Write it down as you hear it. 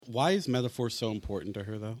Why is metaphor so important to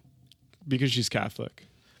her, though? Because she's Catholic.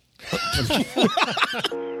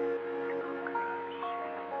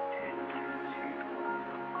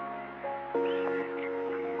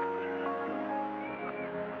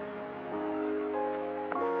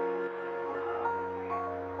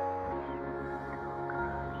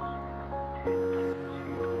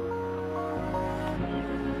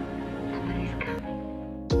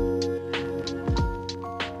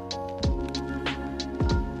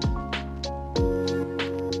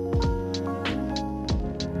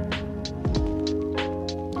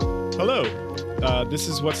 Hello, this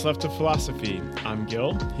is What's Left of Philosophy. I'm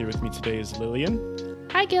Gil. Here with me today is Lillian.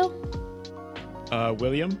 Hi, Gil.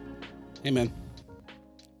 William. Hey, man.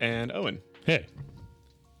 And Owen. Hey.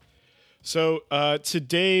 So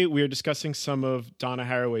today we are discussing some of Donna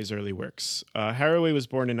Haraway's early works. Haraway was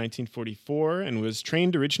born in 1944 and was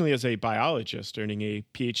trained originally as a biologist, earning a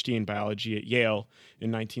PhD in biology at Yale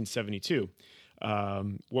in 1972.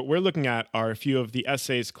 What we're looking at are a few of the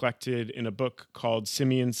essays collected in a book called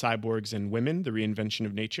Simian Cyborgs and Women, The Reinvention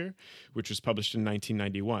of Nature, which was published in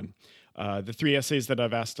 1991. The three essays that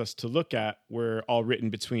I've asked us to look at were all written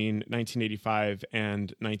between 1985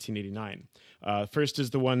 and 1989. First is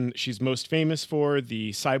the one she's most famous for,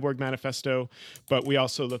 the Cyborg Manifesto, but we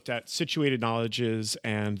also looked at Situated Knowledges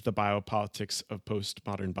and the Biopolitics of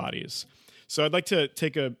Postmodern Bodies. So I'd like to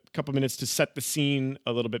take a couple minutes to set the scene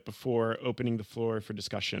a little bit before opening the floor for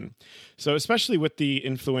discussion. So especially with the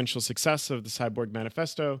influential success of the Cyborg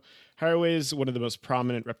Manifesto, Haraway is one of the most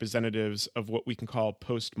prominent representatives of what we can call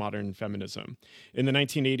postmodern feminism. In the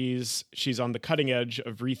 1980s, she's on the cutting edge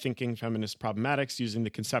of rethinking feminist problematics using the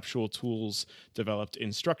conceptual tools developed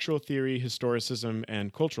in structural theory, historicism,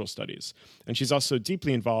 and cultural studies. And she's also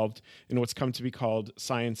deeply involved in what's come to be called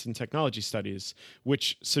science and technology studies,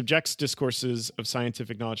 which subjects discourses of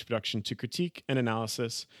scientific knowledge production to critique and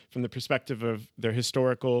analysis from the perspective of their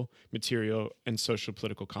historical, material, and social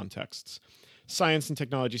political contexts. Science and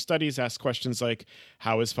technology studies ask questions like,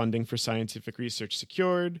 how is funding for scientific research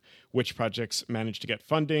secured? Which projects manage to get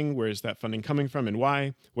funding? Where is that funding coming from and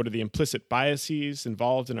why? What are the implicit biases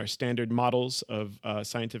involved in our standard models of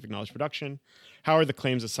scientific knowledge production? How are the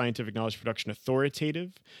claims of scientific knowledge production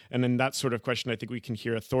authoritative? And in that sort of question, I think we can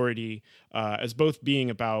hear authority as both being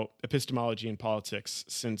about epistemology and politics,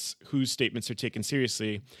 since whose statements are taken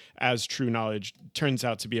seriously as true knowledge turns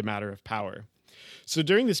out to be a matter of power. So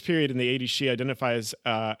during this period in the 80s, she identifies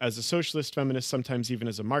as a socialist feminist, sometimes even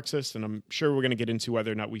as a Marxist, and I'm sure we're going to get into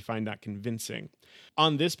whether or not we find that convincing.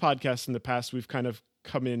 On this podcast in the past, we've kind of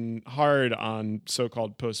come in hard on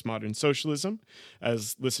so-called postmodern socialism,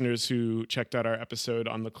 as listeners who checked out our episode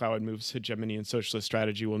on the Cloward Move's hegemony and socialist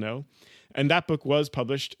strategy will know. And that book was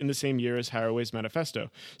published in the same year as Haraway's manifesto.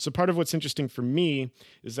 So part of what's interesting for me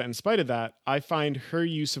is that in spite of that, I find her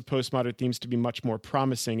use of postmodern themes to be much more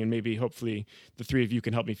promising, and maybe hopefully the three of you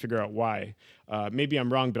can help me figure out why. Maybe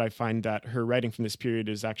I'm wrong, but I find that her writing from this period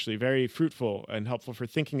is actually very fruitful and helpful for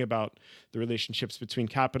thinking about the relationships between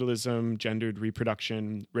capitalism, gendered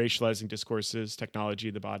reproduction, racializing discourses, technology,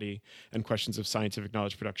 the body, and questions of scientific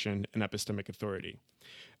knowledge production and epistemic authority.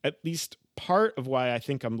 At least part of why I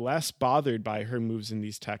think I'm less bothered by her moves in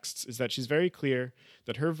these texts is that she's very clear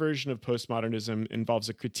that her version of postmodernism involves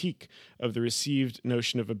a critique of the received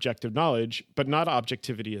notion of objective knowledge, but not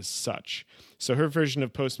objectivity as such. So her version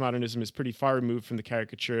of postmodernism is pretty far removed from the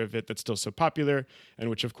caricature of it that's still so popular, and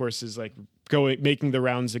which of course is like making the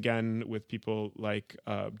rounds again with people like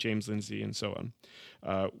James Lindsay and so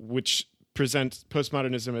on, which present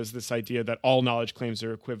postmodernism as this idea that all knowledge claims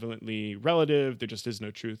are equivalently relative, there just is no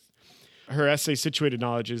truth. Her essay, Situated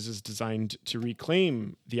Knowledges, is designed to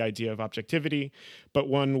reclaim the idea of objectivity, but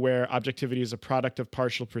one where objectivity is a product of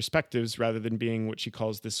partial perspectives rather than being what she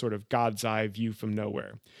calls this sort of God's eye view from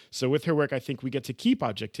nowhere. So with her work, I think we get to keep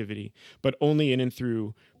objectivity, but only in and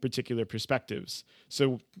through particular perspectives.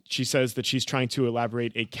 So she says that she's trying to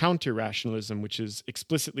elaborate a counter-rationalism, which is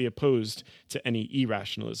explicitly opposed to any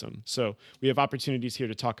irrationalism. So we have opportunities here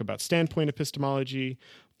to talk about standpoint epistemology,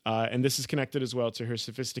 and this is connected as well to her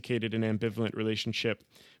sophisticated and ambivalent relationship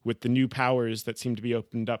with the new powers that seem to be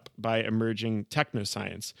opened up by emerging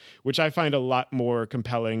technoscience, which I find a lot more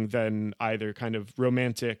compelling than either kind of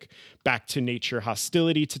romantic back to nature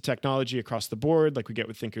hostility to technology across the board, like we get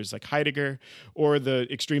with thinkers like Heidegger, or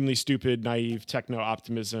the extremely stupid, naive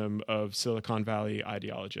techno-optimism of Silicon Valley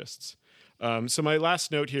ideologists. So my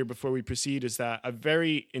last note here before we proceed is that I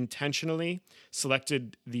very intentionally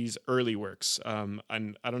selected these early works.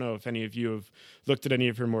 And I don't know if any of you have looked at any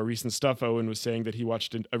of her more recent stuff. Owen was saying that he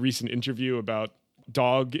watched a recent interview about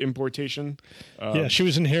dog importation. Yeah, she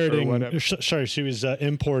was inheriting. She was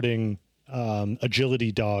importing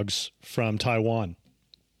agility dogs from Taiwan.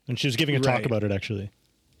 And she was giving a talk Right. about it, actually.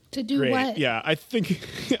 To do Great. what? Yeah, I think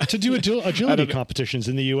To do agility know. competitions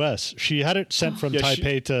in the U.S. She had it sent from Yeah,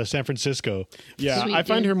 Taipei to San Francisco. Yeah, Sweet, I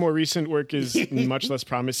find dude. her more recent work is much less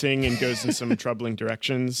promising and goes in some troubling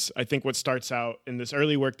directions. I think what starts out in this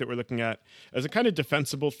early work that we're looking at as a kind of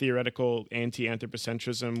defensible theoretical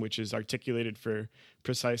anti-anthropocentrism, which is articulated for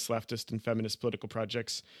precise leftist and feminist political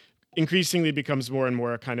projects, increasingly becomes more and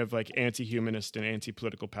more a kind of like anti-humanist and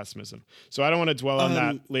anti-political pessimism. So I don't want to dwell on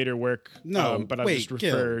that later work, no, but I'll wait, just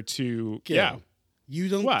refer Gil. to, Gil, yeah. You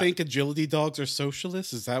don't What? think agility dogs are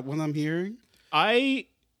socialists? Is that what I'm hearing? I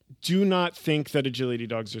do not think that agility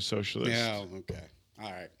dogs are socialist. Yeah, okay. All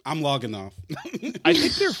right. I'm logging off. I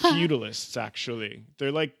think they're feudalists, actually.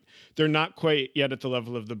 They're not quite yet at the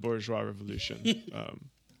level of the bourgeois revolution.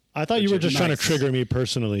 I thought you were just trying to Nice. trigger me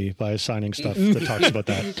personally by assigning stuff that talks about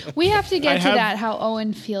that. We have to get I to have- that, how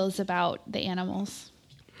Owen feels about the animals.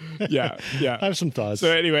 Yeah, yeah. I have some thoughts.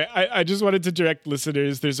 So anyway, I just wanted to direct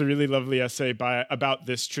listeners. There's a really lovely essay about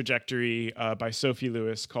this trajectory by Sophie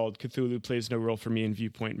Lewis called "Cthulhu Plays No Role for Me" in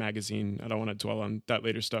Viewpoint magazine. I don't want to dwell on that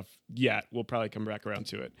later stuff yet. We'll probably come back around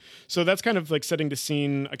to it. So that's kind of like setting the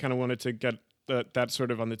scene. I kind of wanted to get that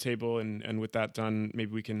sort of on the table, and with that done,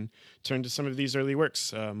 maybe we can turn to some of these early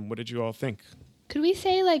works. What did you all think? Could we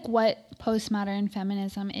say like what postmodern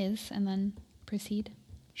feminism is and then proceed?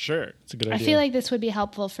 Sure. It's a good I idea. feel like this would be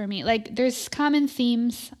helpful for me. Like there's common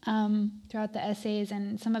themes throughout the essays,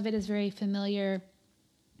 and some of it is very familiar.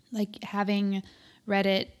 Like having read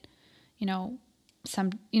it,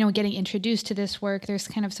 getting introduced to this work, there's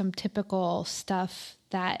kind of some typical stuff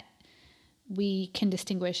that we can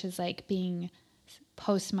distinguish as like being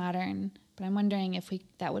postmodern. But I'm wondering if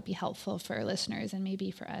that would be helpful for listeners and maybe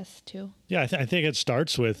for us too. Yeah, I think it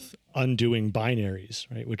starts with undoing binaries,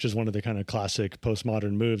 right? Which is one of the kind of classic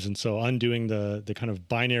postmodern moves. And so undoing the kind of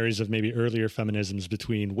binaries of maybe earlier feminisms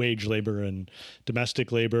between wage labor and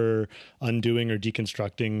domestic labor, undoing or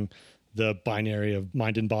deconstructing the binary of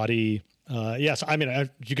mind and body. Yes, I mean,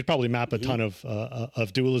 you could probably map a ton of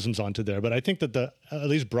dualisms onto there, but I think that at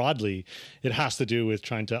least broadly, it has to do with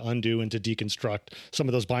trying to undo and to deconstruct some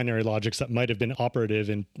of those binary logics that might have been operative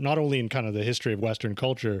in not only in kind of the history of Western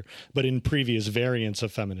culture, but in previous variants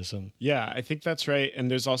of feminism. Yeah, I think that's right. And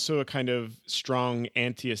there's also a kind of strong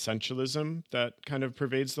anti-essentialism that kind of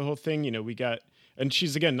pervades the whole thing. We get, and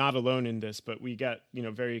she's again not alone in this, but we get,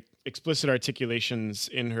 very explicit articulations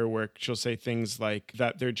in her work. She'll say things like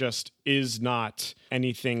that there just is not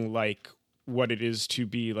anything like what it is to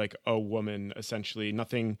be like a woman, essentially.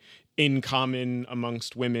 Nothing in common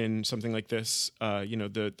amongst women, something like this.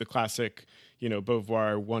 The classic,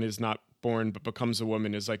 Beauvoir, one is not born but becomes a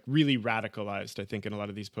woman, is like really radicalized, I think, in a lot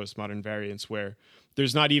of these postmodern variants where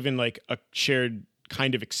there's not even like a shared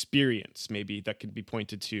kind of experience maybe that could be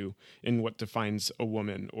pointed to in what defines a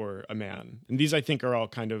woman or a man. And these, I think, are all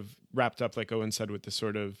kind of wrapped up, like Owen said, with the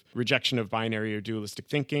sort of rejection of binary or dualistic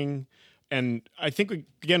thinking. And I think,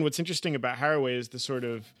 again, what's interesting about Haraway is the sort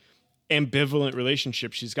of ambivalent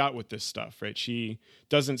relationship she's got with this stuff, right? She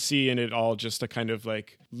doesn't see in it all just a kind of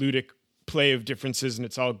like ludic play of differences and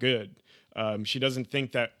it's all good. She doesn't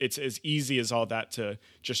think that it's as easy as all that to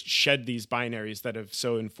just shed these binaries that have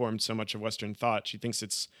so informed so much of Western thought. She thinks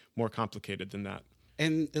it's more complicated than that.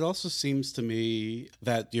 And it also seems to me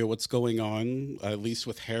that, what's going on, at least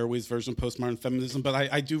with Haraway's version of postmodern feminism, but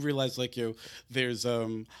I do realize, there's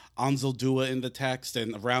Ansel Dua in the text,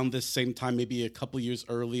 and around this same time, maybe a couple years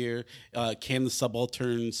earlier, Can the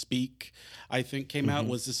Subaltern Speak, I think, came out,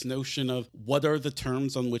 was this notion of what are the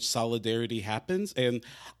terms on which solidarity happens? And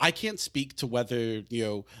I can't speak to whether,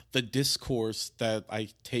 the discourse that I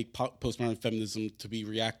take postmodern feminism to be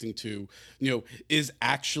reacting to, is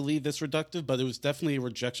actually this reductive, but it was definitely a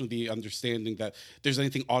rejection of the understanding that there's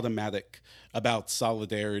anything automatic about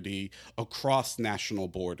solidarity across national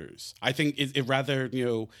borders. I think it rather,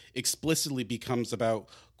 explicitly becomes about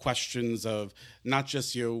questions of not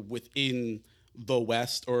just, within the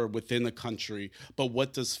West or within a country, but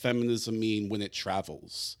what does feminism mean when it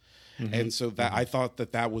travels? And so that I thought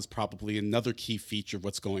that was probably another key feature of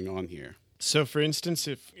what's going on here. So, for instance,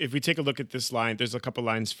 if we take a look at this line, there's a couple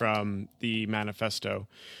lines from the manifesto,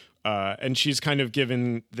 and she's kind of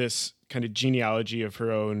given this kind of genealogy of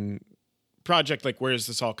her own project, like where is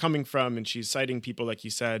this all coming from? And she's citing people, like you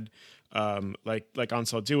said, like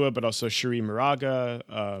Ansel Dua, but also Cherie Moraga.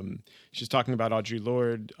 She's talking about Audre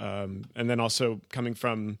Lorde, and then also coming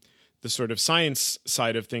from the sort of science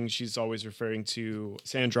side of things, she's always referring to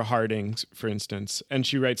Sandra Harding, for instance. And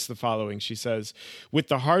she writes the following. She says, with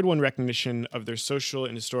the hard-won recognition of their social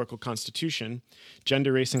and historical constitution,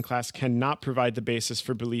 gender, race, and class cannot provide the basis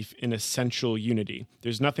for belief in essential unity.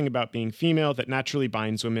 There's nothing about being female that naturally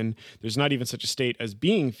binds women. There's not even such a state as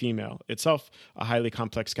being female, itself a highly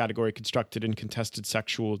complex category constructed in contested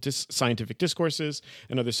sexual scientific discourses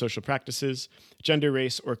and other social practices. Gender,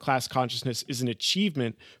 race, or class consciousness is an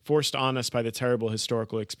achievement forced on us by the terrible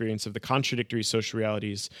historical experience of the contradictory social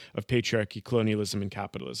realities of patriarchy, colonialism, and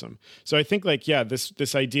capitalism. So I think, like, yeah,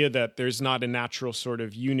 this idea that there's not a natural sort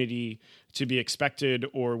of unity to be expected,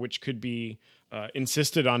 or which could be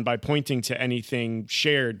insisted on by pointing to anything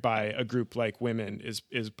shared by a group like women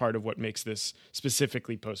is part of what makes this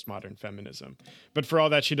specifically postmodern feminism. But for all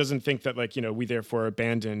that, she doesn't think that, like, you know, we therefore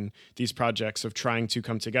abandon these projects of trying to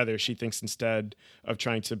come together. She thinks instead of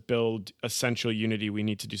trying to build essential unity, we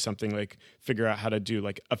need to do something like figure out how to do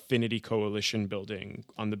like affinity coalition building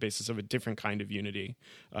on the basis of a different kind of unity,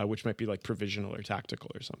 which might be like provisional or tactical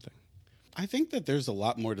or something. I think that there's a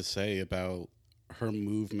lot more to say about her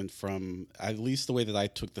movement from, at least the way that I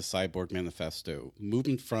took the Cyborg Manifesto,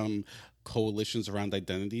 movement from coalitions around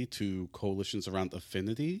identity to coalitions around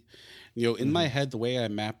affinity. You know, in my head, the way I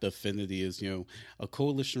mapped affinity is, you know, a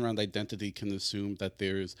coalition around identity can assume that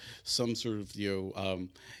there's some sort of, you know,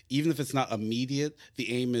 even if it's not immediate,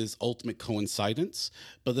 the aim is ultimate coincidence.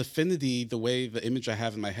 But affinity, the way the image I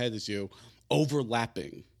have in my head is, you know,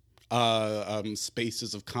 overlapping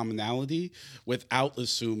spaces of commonality without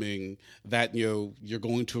assuming that, you know, you're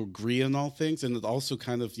going to agree on all things. And it also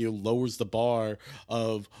kind of, you know, lowers the bar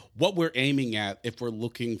of what we're aiming at if we're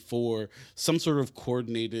looking for some sort of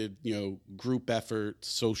coordinated, you know, group effort,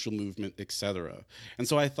 social movement, etc. And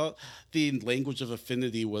so I thought the language of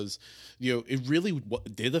affinity was, you know, it really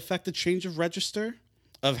did affect the change of register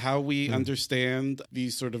of how we understand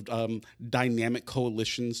these sort of dynamic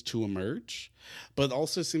coalitions to emerge. But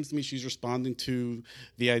also seems to me she's responding to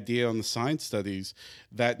the idea on the science studies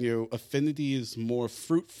that, you know, affinity is more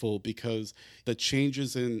fruitful because the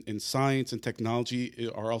changes in science and technology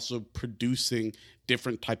are also producing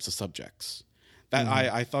different types of subjects. That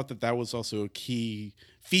I thought that was also a key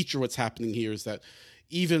feature. What's happening here is that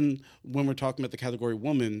even when we're talking about the category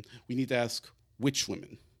woman, we need to ask which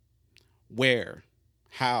women, where,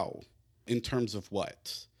 how, in terms of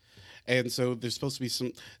what. And so there's supposed to be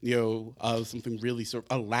some, you know, something really sort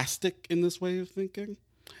of elastic in this way of thinking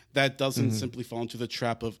that doesn't simply fall into the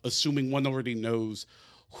trap of assuming one already knows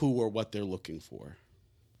who or what they're looking for.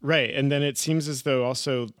 Right. And then it seems as though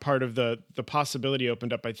also part of the possibility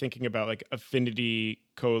opened up by thinking about like affinity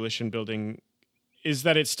coalition building is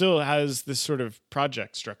that it still has this sort of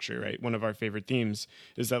project structure, right? One of our favorite themes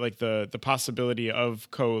is that like the possibility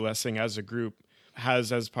of coalescing as a group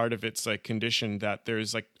has as part of its like condition that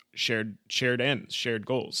there's like shared ends, shared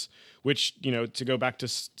goals, which, you know, to go back to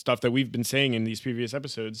stuff that we've been saying in these previous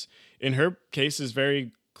episodes, in her case is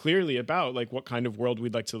very clearly about like what kind of world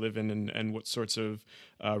we'd like to live in and what sorts of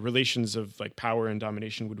relations of like power and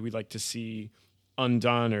domination would we like to see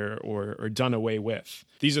undone or done away with.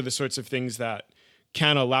 These are the sorts of things that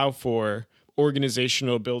can allow for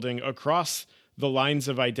organizational building across the lines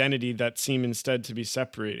of identity that seem instead to be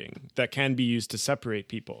separating, that can be used to separate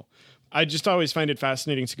people. I just always find it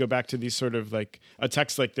fascinating to go back to these sort of like a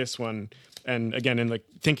text like this one. And again, and like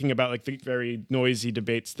thinking about like the very noisy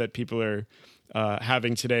debates that people are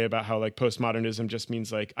having today about how like postmodernism just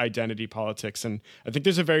means like identity politics. And I think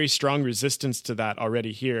there's a very strong resistance to that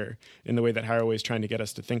already here in the way that Haraway is trying to get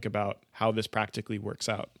us to think about how this practically works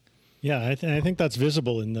out. Yeah, I think that's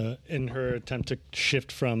visible in her attempt to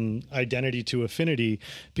shift from identity to affinity,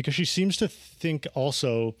 because she seems to think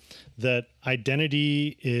also that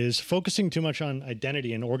identity is focusing too much on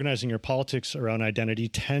identity, and organizing your politics around identity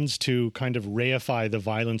tends to kind of reify the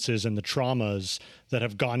violences and the traumas that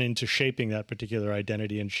have gone into shaping that particular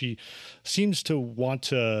identity. And she seems to want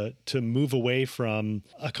to move away from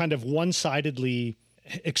a kind of one-sidedly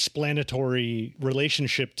explanatory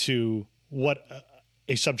relationship to what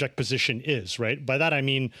a subject position is, right? By that I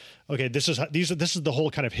mean, okay, this is the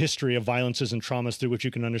whole kind of history of violences and traumas through which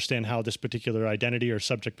you can understand how this particular identity or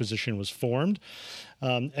subject position was formed.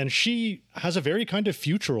 And she has a very kind of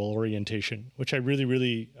futural orientation, which I really,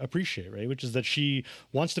 really appreciate, right? Which is that she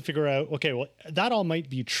wants to figure out, okay, well, that all might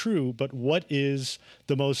be true, but what is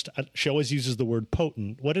the most, she always uses the word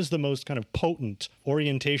potent, what is the most kind of potent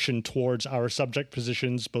orientation towards our subject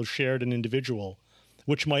positions, both shared and individual,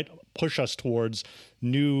 which might push us towards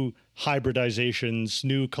new hybridizations,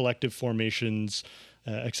 new collective formations,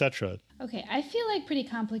 etc. Okay, I feel like pretty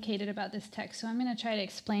complicated about this text, so I'm going to try to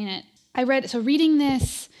explain it reading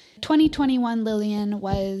this, 2021 Lillian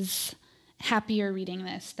was happier reading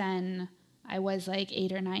this than I was like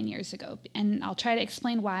 8 or 9 years ago. And I'll try to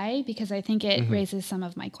explain why, because I think it raises some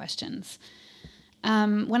of my questions.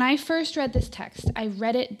 When I first read this text, I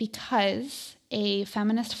read it because a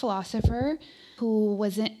feminist philosopher who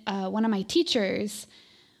was one of my teachers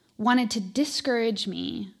wanted to discourage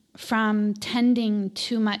me from tending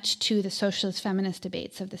too much to the socialist feminist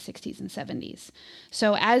debates of the 60s and 70s.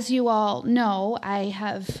 So as you all know, I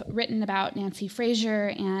have written about Nancy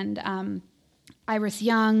Fraser and Iris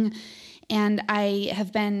Young, and I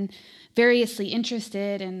have been variously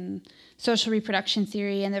interested in social reproduction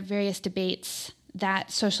theory and the various debates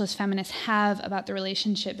that socialist feminists have about the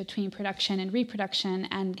relationship between production and reproduction,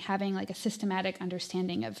 and having like a systematic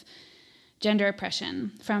understanding of gender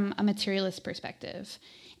oppression from a materialist perspective.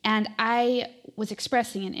 And I was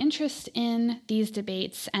expressing an interest in these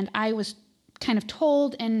debates, and I was kind of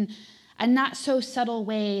told in a not so subtle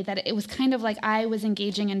way that it was kind of like I was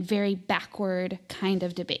engaging in very backward kind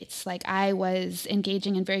of debates. Like I was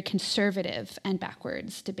engaging in very conservative and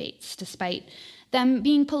backwards debates, despite them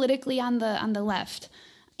being politically on the left.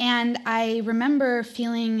 And I remember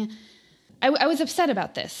feeling I was upset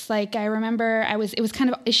about this. Like I remember it was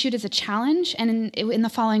kind of issued as a challenge, and in the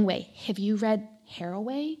following way: have you read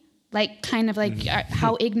Haraway? Like kind of like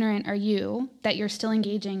how ignorant are you that you're still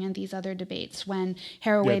engaging in these other debates when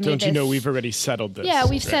Haraway made this? Don't you know we've already settled this? Yeah,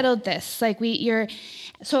 we've settled this. Like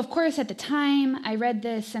so of course at the time I read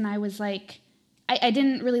this and I was like, I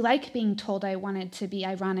didn't really like being told I wanted to be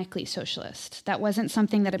ironically socialist. That wasn't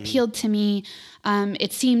something that appealed to me.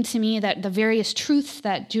 It seemed to me that the various truths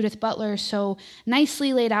that Judith Butler so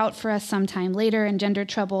nicely laid out for us sometime later in Gender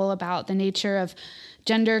Trouble about the nature of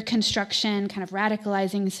gender construction, kind of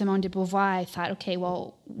radicalizing Simone de Beauvoir, I thought, okay,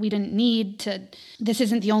 well, we didn't need to, this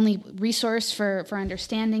isn't the only resource for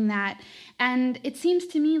understanding that. And it seems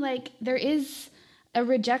to me like there is a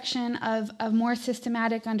rejection of more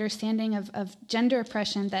systematic understanding of gender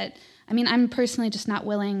oppression that, I mean, I'm personally just not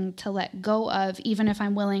willing to let go of, even if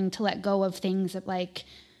I'm willing to let go of things that like,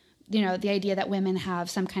 you know, the idea that women have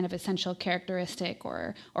some kind of essential characteristic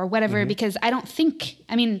or whatever, because I don't think,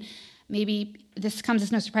 I mean, maybe this comes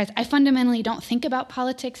as no surprise, I fundamentally don't think about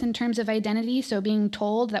politics in terms of identity, so being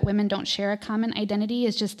told that women don't share a common identity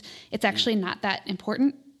is just, it's actually not that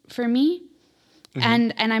important for me.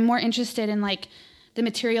 And I'm more interested in like the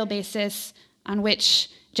material basis on which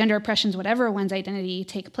gender oppressions, whatever one's identity,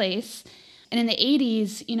 take place. And in the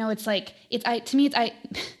 80s, you know, it's like,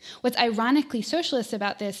 what's ironically socialist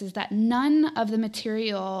about this is that none of the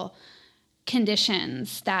material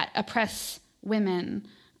conditions that oppress women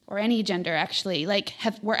or any gender actually,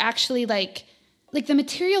 were actually the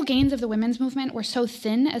material gains of the women's movement were so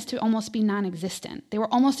thin as to almost be non-existent. They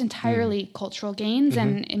were almost entirely cultural gains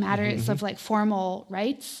and in matters of like formal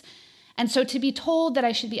rights. And so to be told that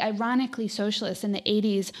I should be ironically socialist in the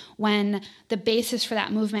 80s when the basis for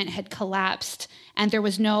that movement had collapsed and there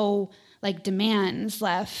was no like demands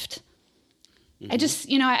left, I just,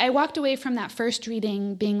 you know, I walked away from that first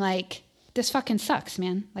reading being like, this fucking sucks,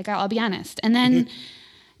 man. Like, I'll be honest. And then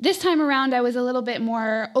this time around, I was a little bit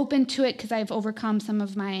more open to it because I've overcome some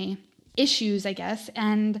of my issues, I guess.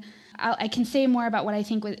 And I can say more about what I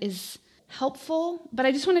think is helpful, but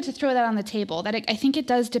I just wanted to throw that on the table, that I think it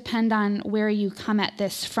does depend on where you come at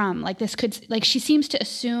this from. Like this could, like she seems to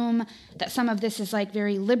assume that some of this is like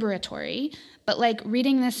very liberatory, but like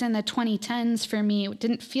reading this in the 2010s for me, it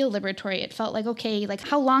didn't feel liberatory. It felt like, okay, like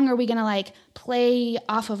how long are we going to like play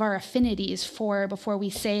off of our affinities before we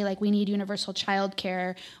say like we need universal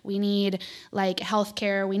childcare, we need like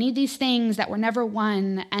healthcare, we need these things that were never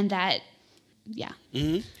won, and that, yeah.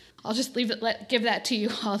 I'll just give that to you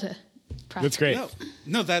all to process. That's great.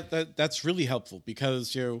 No, that's really helpful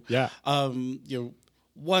because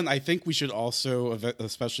one, I think we should also,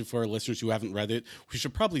 especially for our listeners who haven't read it, we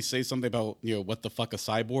should probably say something about what the fuck a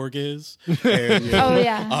cyborg is. And, oh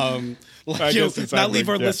yeah. Not leave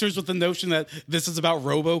our listeners with the notion that this is about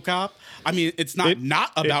RoboCop. I mean, it's not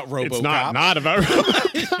about RoboCop. It's not about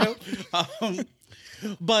RoboCop.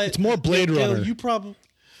 But it's more Blade Runner. You probably.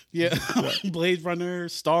 Yeah, Blade Runner,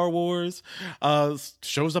 Star Wars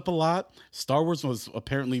shows up a lot. Star Wars was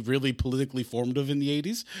apparently really politically formative in the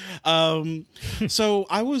 80s. So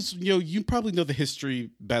I was, you probably know the history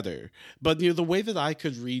better. But, the way that I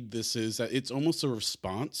could read this is that it's almost a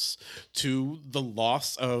response to the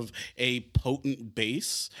loss of a potent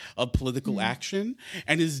base of political action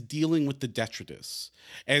and is dealing with the detritus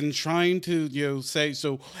and trying to, say,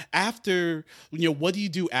 so after, what do you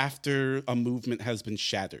do after a movement has been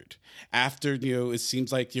shattered? shattered after, it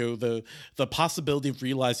seems like, the possibility of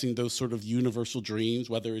realizing those sort of universal dreams,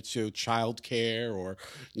 whether it's, childcare or,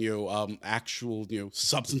 actual,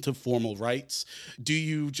 substantive formal rights. Do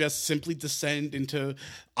you just simply descend into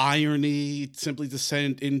irony, simply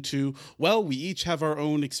descend into, well, we each have our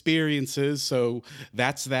own experiences, so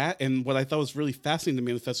that's that? And what I thought was really fascinating in the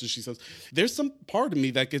manifesto, she says, there's some part of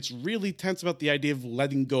me that gets really tense about the idea of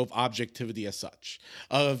letting go of objectivity as such,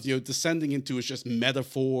 of, descending into it's just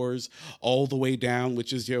metaphors all the way down,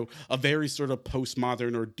 which is, a very sort of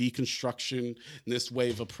postmodern or deconstructionist way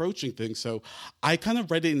of approaching things. So I kind of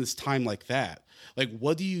read it in this time like that. Like,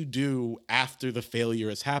 what do you do after the failure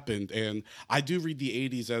has happened? And I do read the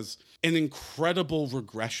 80s as an incredible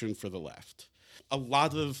regression for the left. A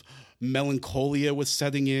lot of melancholia was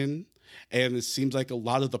setting in. And it seems like a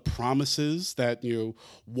lot of the promises that,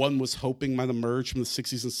 one was hoping might emerge from the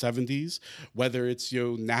 60s and 70s, whether it's,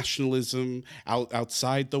 nationalism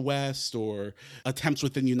outside the West or attempts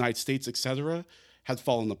within the United States, et cetera, had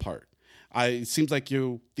fallen apart. It seems like,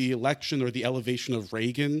 the election or the elevation of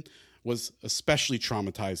Reagan was especially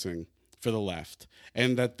traumatizing for the left,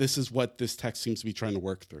 and that this is what this text seems to be trying to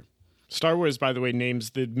work through. Star Wars, by the way, names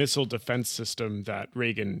the missile defense system that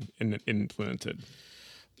Reagan implemented.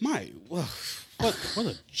 What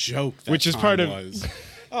a joke that which is time part of was.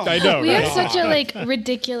 I know, We right? have such a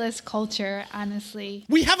ridiculous culture, honestly.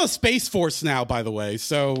 We have a Space Force now, by the way,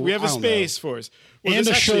 so We have a Space Force. Well, And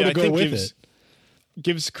this a show to go with it.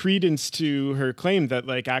 Gives credence to her claim that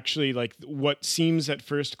what seems at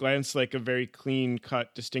first glance like a very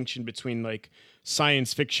clean-cut distinction between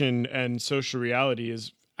science fiction and social reality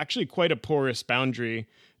is actually quite a porous boundary,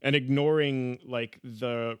 and ignoring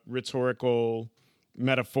the rhetorical,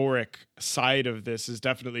 metaphoric side of this is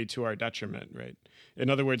definitely to our detriment, right? In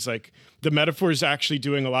other words, the metaphor is actually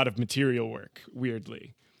doing a lot of material work,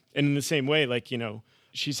 weirdly. And in the same way,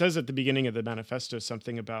 she says at the beginning of the manifesto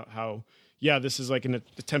something about how, yeah, this is an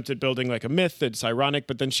attempt at building a myth that's ironic,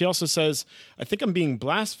 but then she also says, I think I'm being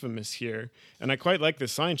blasphemous here. And I quite like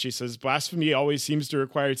this line. She says, blasphemy always seems to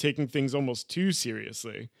require taking things almost too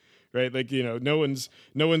seriously, right? No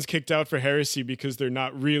one's kicked out for heresy because they're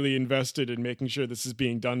not really invested in making sure this is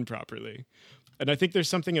being done properly. And I think there's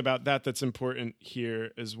something about that that's important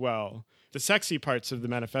here as well. The sexy parts of the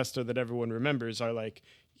manifesto that everyone remembers are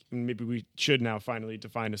maybe we should now finally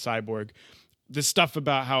define a cyborg. The stuff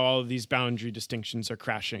about how all of these boundary distinctions are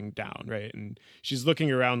crashing down, right? And she's looking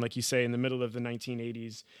around, like you say, in the middle of the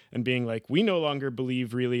 1980s and being we no longer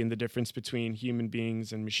believe really in the difference between human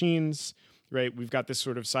beings and machines, right? We've got this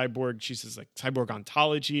sort of cyborg, she says, cyborg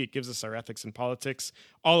ontology. It gives us our ethics and politics.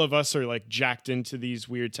 All of us are jacked into these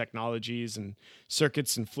weird technologies and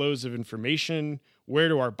circuits and flows of information. Where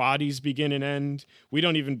do our bodies begin and end? We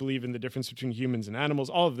don't even believe in the difference between humans and animals,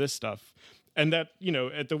 all of this stuff. And that,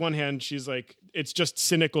 at the one hand, she's it's just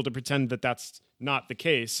cynical to pretend that that's not the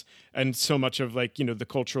case. And so much of the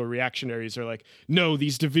cultural reactionaries are no,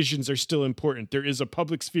 these divisions are still important. There is a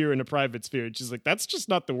public sphere and a private sphere. And she's that's just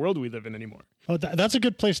not the world we live in anymore. Oh, that's a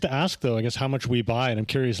good place to ask, though, I guess, how much we buy. And I'm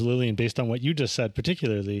curious, Lillian, based on what you just said,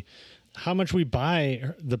 particularly, how much we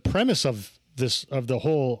buy the premise of the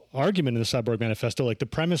whole argument in the Cyborg Manifesto, the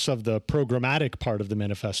premise of the programmatic part of the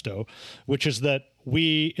manifesto, which is that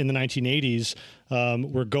we in the 1980s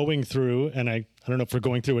were going through, and I don't know if we're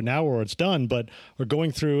going through it now or it's done, but we're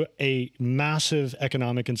going through a massive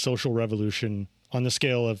economic and social revolution on the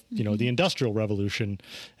scale of the Industrial Revolution,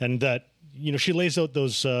 and that she lays out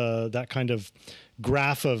those that kind of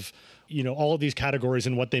graph of all of these categories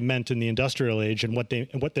and what they meant in the industrial age and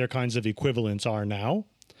what their kinds of equivalents are now.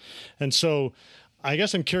 And so I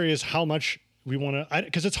guess I'm curious how much we want to,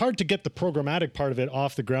 because it's hard to get the programmatic part of it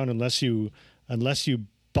off the ground unless you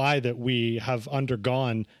buy that we have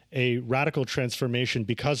undergone a radical transformation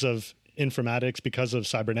because of informatics, because of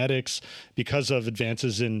cybernetics, because of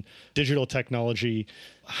advances in digital technology.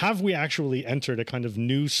 Have we actually entered a kind of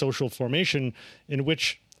new social formation in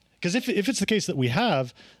which, because if it's the case that we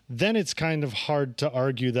have, then it's kind of hard to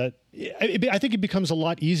argue that. I think it becomes a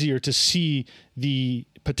lot easier to see the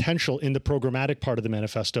potential in the programmatic part of the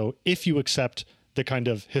manifesto if you accept the kind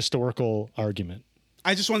of historical argument.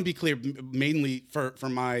 I just want to be clear, mainly for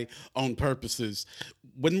my own purposes.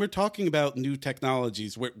 When we're talking about new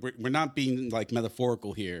technologies, we're not being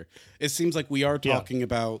metaphorical here. It seems like we are talking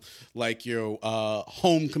about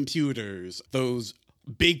home computers, those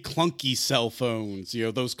big clunky cell phones,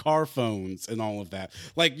 those car phones and all of that.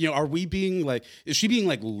 Are we being is she being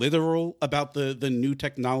literal about the new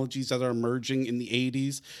technologies that are emerging in the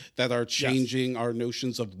 80s that are changing our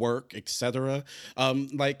notions of work, etc.?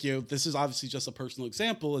 This is obviously just a personal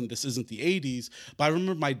example and this isn't the 80s, but I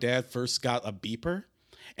remember my dad first got a beeper.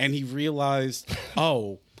 and he realized,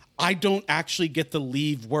 oh, I don't actually get to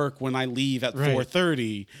leave work when I leave at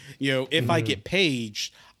 4:30. If I get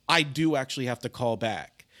paged, I do actually have to call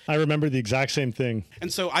back. I remember the exact same thing.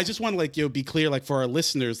 And so I just want to be clear, for our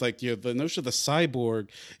listeners, the notion of the cyborg,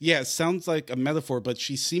 it sounds like a metaphor, but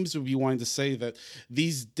she seems to be wanting to say that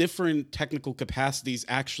these different technical capacities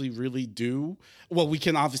actually really do, well, we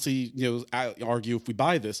can obviously, argue if we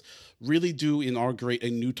buy this, really do inaugurate a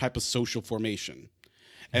new type of social formation.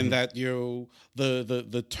 And that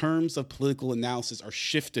the terms of political analysis are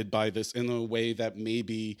shifted by this in a way that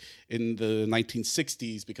maybe in the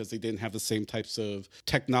 1960s, because they didn't have the same types of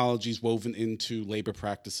technologies woven into labor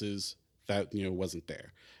practices, that wasn't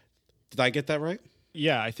there. Did I get that right?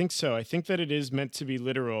 Yeah, I think so. I think that it is meant to be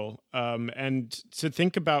literal, and to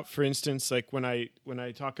think about, for instance, when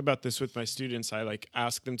I talk about this with my students, I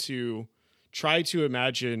ask them to try to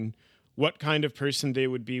imagine what kind of person they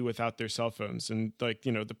would be without their cell phones. And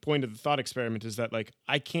the point of the thought experiment is that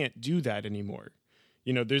I can't do that anymore.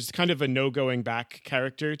 There's kind of a no going back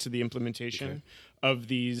character to the implementation of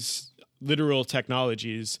these literal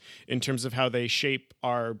technologies in terms of how they shape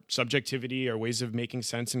our subjectivity, our ways of making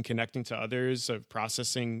sense and connecting to others, of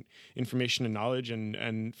processing information and knowledge.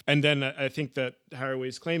 And then I think that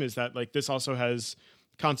Haraway's claim is that this also has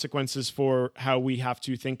consequences for how we have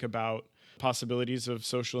to think about possibilities of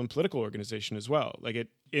social and political organization as well.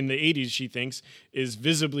 In the 80s, she thinks, is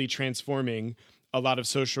visibly transforming a lot of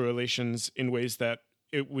social relations in ways that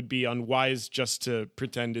it would be unwise just to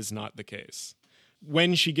pretend is not the case.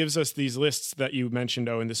 When she gives us these lists that you mentioned,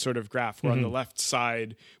 in this sort of graph, where on the left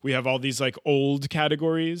side, we have all these old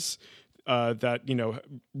categories that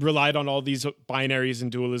relied on all these binaries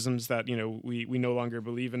and dualisms that we no longer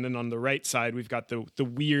believe, and then on the right side we've got the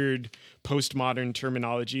weird postmodern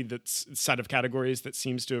terminology, that's a set of categories that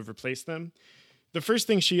seems to have replaced them. The first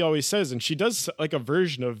thing she always says, and she does a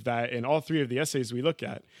version of that in all three of the essays we look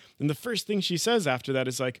at, and the first thing she says after that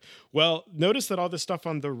is well, notice that all the stuff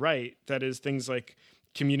on the right, that is things like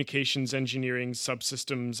communications engineering,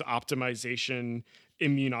 subsystems optimization,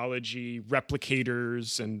 immunology,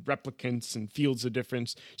 replicators and replicants and fields of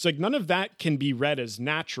difference. It's none of that can be read as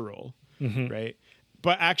natural, right?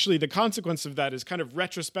 But actually the consequence of that is kind of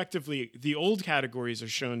retrospectively, the old categories are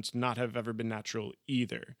shown to not have ever been natural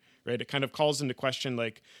either, right? It kind of calls into question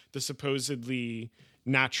the supposedly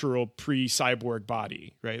natural pre-cyborg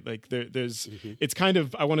body, right? There's it's kind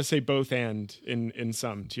of, I want to say both and in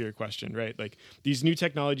some to your question, right? These new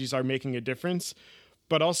technologies are making a difference,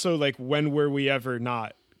 but also when were we ever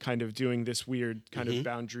not kind of doing this weird kind of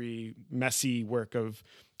boundary, messy work of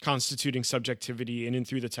constituting subjectivity in and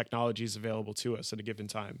through the technologies available to us at a given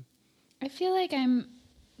time? I feel like I'm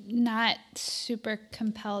not super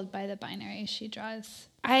compelled by the binary she draws.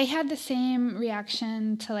 I had the same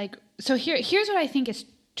reaction to so here's what I think is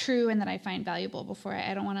true and that I find valuable before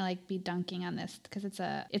I don't want to be dunking on this, because it's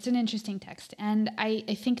an interesting text. And I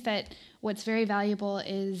think that what's very valuable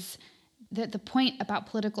is the point about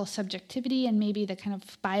political subjectivity and maybe the kind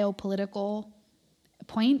of biopolitical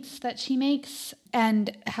points that she makes,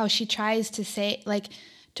 and how she tries to say,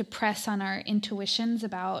 to press on our intuitions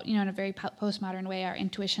about, in a very postmodern way, our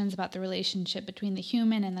intuitions about the relationship between the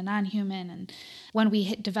human and the non-human. And when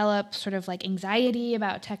we develop sort of anxiety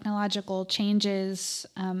about technological changes,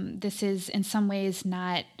 this is in some ways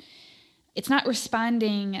it's not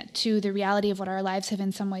responding to the reality of what our lives have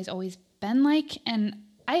in some ways always been like. And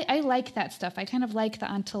I like that stuff. I kind of like the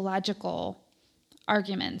ontological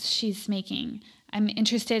arguments she's making. I'm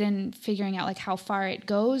interested in figuring out how far it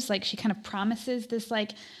goes. She kind of promises this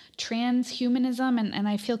transhumanism, and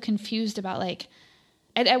I feel confused about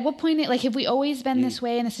at what point have we always been this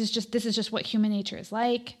way, and this is just what human nature is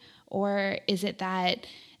like, or is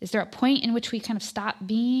there a point in which we kind of stop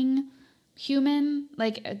being human?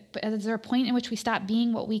 Is there a point in which we stop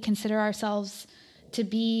being what we consider ourselves to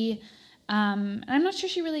be? And I'm not sure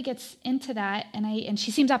she really gets into that, and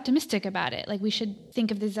she seems optimistic about it. We should think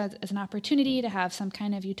of this as an opportunity to have some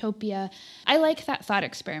kind of utopia. I like that thought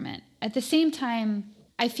experiment. At the same time,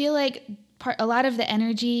 I feel a lot of the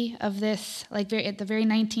energy of this, at the very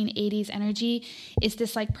 1980s energy, is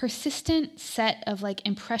this persistent set of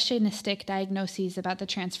impressionistic diagnoses about the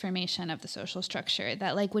transformation of the social structure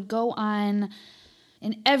that would go on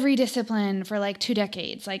in every discipline for 2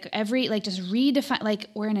 decades, just redefine,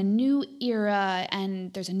 we're in a new era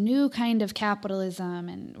and there's a new kind of capitalism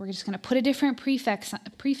and we're just going to put a different prefix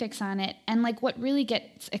on it. And what really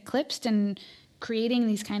gets eclipsed and creating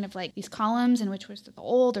these kind of these columns in which was the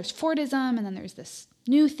old, there's Fordism, and then there's this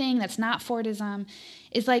new thing that's not Fordism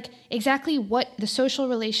is like exactly what the social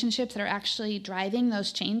relationships that are actually driving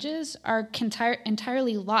those changes are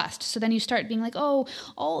entirely lost. So then you start being like, oh,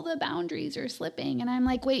 all the boundaries are slipping. And I'm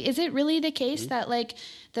like, wait, is it really the case that like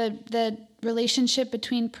the relationship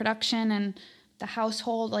between production and the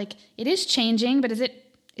household, like it is changing, but is it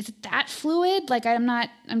that fluid? Like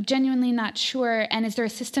I'm genuinely not sure. And is there a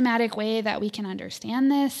systematic way that we can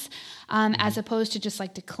understand this as opposed to just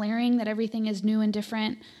like declaring that everything is new and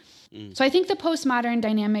different? So I think the postmodern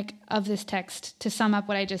dynamic of this text, to sum up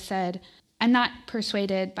what I just said, I'm not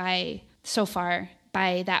persuaded so far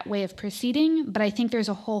by that way of proceeding, but I think there's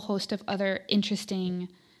a whole host of other interesting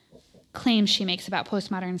claims she makes about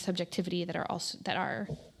postmodern subjectivity that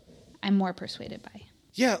I'm more persuaded by.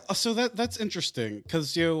 Yeah, so that's interesting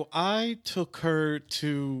because I took her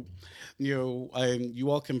to, and you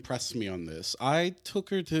all can press me on this. I took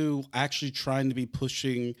her to actually trying to be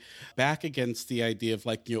pushing back against the idea of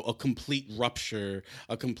like a complete rupture,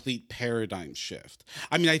 a complete paradigm shift.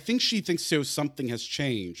 I mean, I think she thinks something has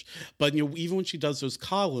changed, but even when she does those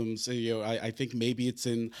columns, I think maybe it's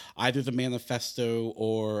in either the manifesto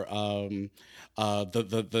or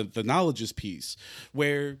the knowledges piece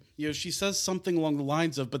where she says something along the lines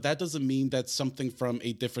of, but that doesn't mean that something from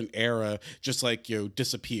a different era just like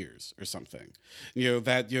disappears or something.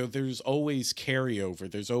 That there's always carryover,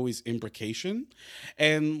 there's always imbrication.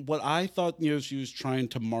 And what I thought she was trying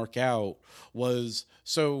to mark out was,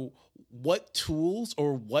 so what tools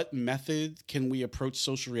or what method can we approach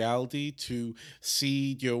social reality to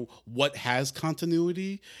see, what has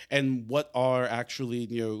continuity and what are actually,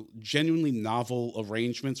 genuinely novel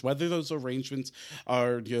arrangements, whether those arrangements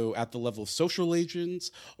are, at the level of social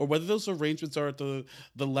agents or whether those arrangements are at the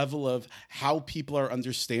level of how people are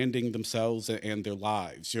understanding themselves and their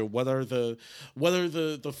lives. What are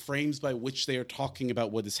the frames by which they are talking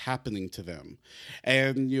about what is happening to them,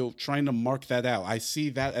 and, trying to mark that out. I see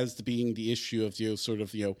that as being the issue of sort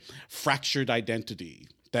of fractured identity,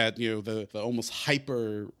 that the almost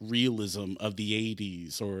hyper realism of the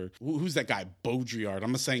 80s, or who's that guy Baudrillard.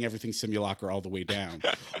 I'm not saying everything simulacra all the way down,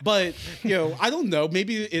 but I don't know,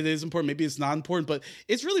 maybe it is important, maybe it's not important, but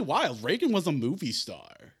it's really wild. Reagan was a movie star.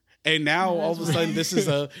 And now all of a sudden this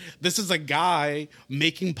is a guy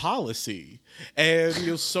making policy,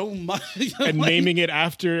 and so much and naming it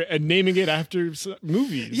after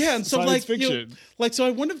movies. Yeah, and so science fiction. So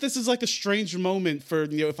I wonder if this is like a strange moment for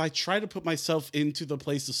if I try to put myself into the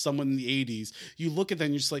place of someone in the 80s, you look at them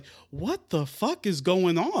and you're just like, what the fuck is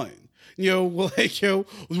going on?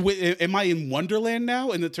 Am I in Wonderland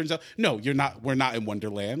now? And it turns out, no, you're not. We're not in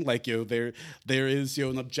Wonderland. Like, there is,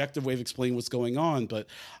 an objective way of explaining what's going on. But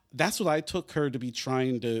that's what I took her to be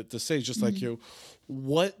trying to say. Just like,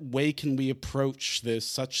 what way can we approach this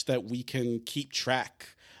such that we can keep track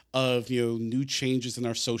of, new changes in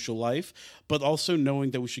our social life, but also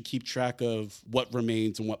knowing that we should keep track of what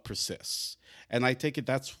remains and what persists. And I take it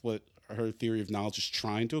that's what her theory of knowledge is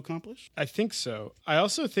trying to accomplish? I think so. I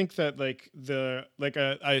also think that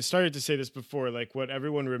I started to say this before, like what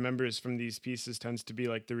everyone remembers from these pieces tends to be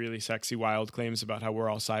like the really sexy, wild claims about how we're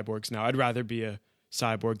all cyborgs now. I'd rather be a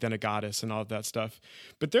cyborg than a goddess and all of that stuff.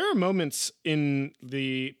 But there are moments in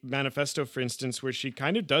the manifesto, for instance, where she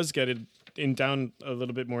kind of does get it down a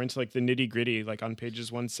little bit more into like the nitty gritty, like on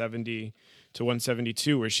pages 170 to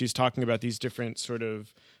 172, where she's talking about these different sort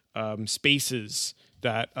of spaces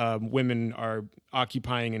that women are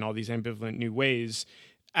occupying in all these ambivalent new ways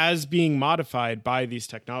as being modified by these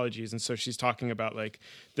technologies. And so she's talking about like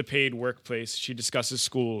the paid workplace. She discusses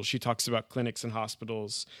schools. She talks about clinics and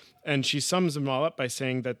hospitals. And she sums them all up by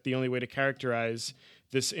saying that the only way to characterize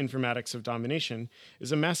this informatics of domination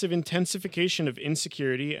is a massive intensification of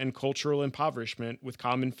insecurity and cultural impoverishment with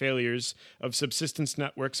common failures of subsistence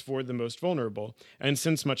networks for the most vulnerable. And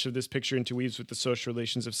since much of this picture interweaves with the social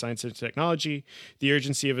relations of science and technology, the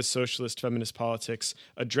urgency of a socialist feminist politics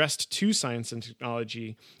addressed to science and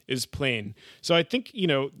technology is plain. So I think,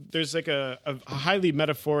 there's like a highly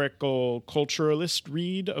metaphorical culturalist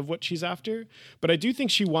read of what she's after, but I do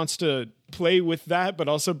think she wants to play with that, but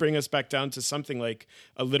also bring us back down to something like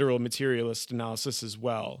a literal materialist analysis as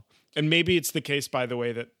well. And maybe it's the case, by the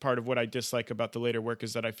way, that part of what I dislike about the later work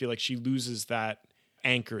is that I feel like she loses that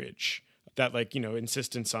anchorage, that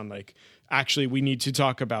insistence on actually we need to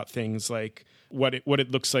talk about things like what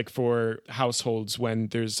it looks like for households when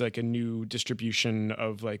there's like a new distribution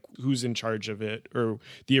of like who's in charge of it, or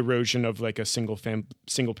the erosion of like a single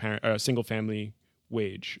family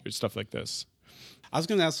wage or stuff like this. I was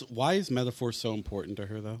going to ask, why is metaphor so important to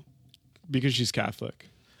her, though? Because she's Catholic.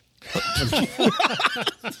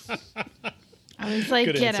 I was like,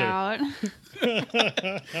 Good get answer. out.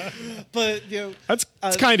 But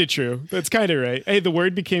That's kind of true. That's kind of right. Hey, the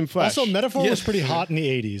word became flesh. Also, metaphor was pretty hot in the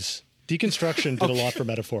 80s. Deconstruction did a lot for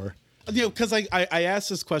metaphor. because I asked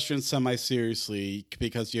this question semi-seriously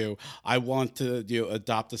because I want to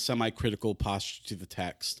adopt a semi-critical posture to the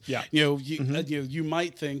text. Yeah. You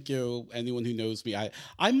might think anyone who knows me,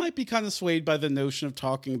 I might be kind of swayed by the notion of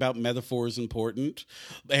talking about metaphors important,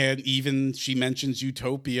 and even she mentions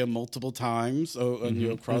utopia multiple times.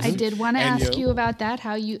 Across. I did want to ask you about that,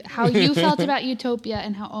 how you felt about utopia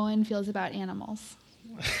and how Owen feels about animals.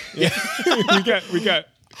 we got.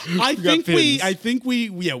 I think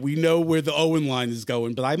we know where the Owen line is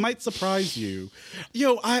going, but I might surprise you.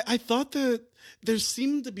 I thought that there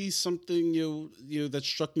seemed to be something that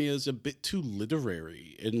struck me as a bit too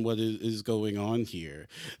literary in what is going on here.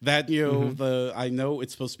 That I know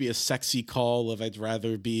it's supposed to be a sexy call of I'd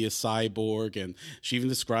rather be a cyborg, and she even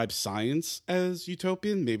describes science as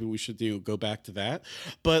utopian. Maybe we should go back to that.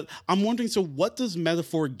 But I'm wondering, so what does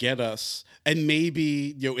metaphor get us? And maybe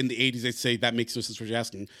in the 80s they'd say that makes no sense what you're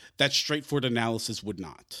asking. That straightforward analysis would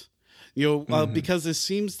not. Because it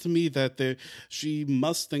seems to me that she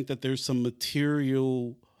must think that there's some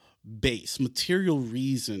material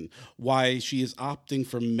reason why she is opting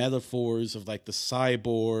for metaphors of like the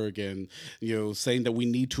cyborg and saying that we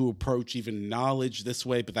need to approach even knowledge this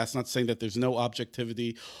way, but that's not saying that there's no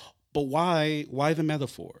objectivity. But why the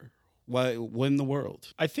metaphor? Why in the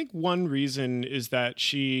world? I think one reason is that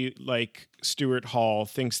she, like Stuart Hall,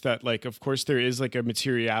 thinks that, like, of course there is like a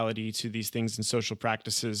materiality to these things and social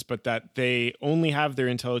practices, but that they only have their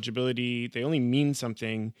intelligibility, they only mean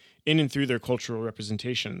something in and through their cultural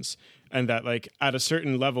representations. And that, like, at a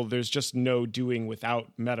certain level, there's just no doing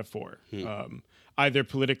without metaphor, either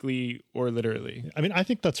politically or literally. I mean, I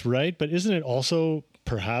think that's right, but isn't it also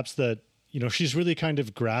perhaps that she's really kind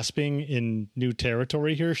of grasping in new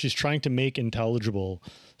territory here. She's trying to make intelligible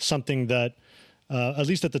something that, at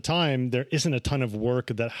least at the time, there isn't a ton of work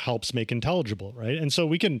that helps make intelligible, right? And so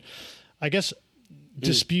we can, I guess,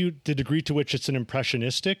 dispute the degree to which it's an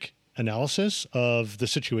impressionistic analysis of the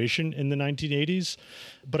situation in the 1980s.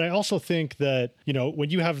 But I also think that, when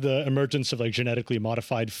you have the emergence of like genetically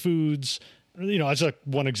modified foods, as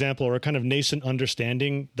one example, or a kind of nascent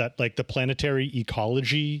understanding that like the planetary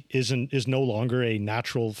ecology is no longer a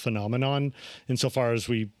natural phenomenon insofar as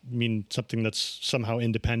we mean something that's somehow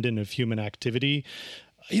independent of human activity.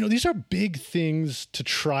 These are big things to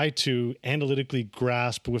try to analytically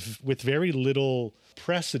grasp with very little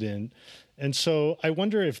precedent. And so I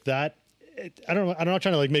wonder if that, I'm not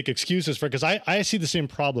trying to like make excuses for it, because I see the same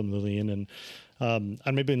problem, Lillian, and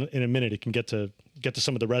maybe in a minute it can get to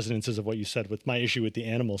some of the resonances of what you said with my issue with the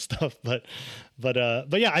animal stuff. But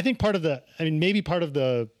yeah, I think part of the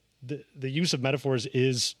use of metaphors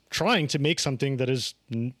is trying to make something that is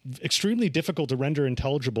extremely difficult to render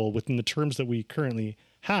intelligible within the terms that we currently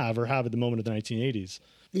have at the moment of the 1980s.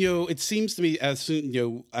 It seems to me as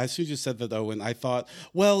soon as you said that, Owen, I thought,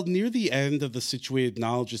 well, near the end of the Situated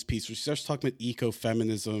Knowledges piece, where she starts talking about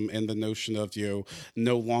ecofeminism and the notion of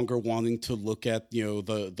no longer wanting to look at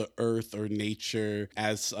the earth or nature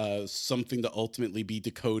as something to ultimately be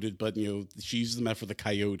decoded, but she uses the metaphor for the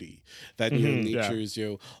coyote, that nature is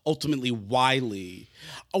ultimately wily.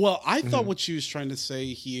 Well, I thought what she was trying to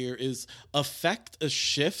say here is affect a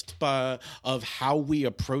shift of how we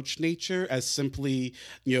approach nature as simply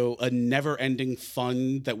a never-ending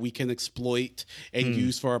fund that we can exploit and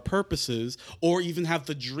use for our purposes, or even have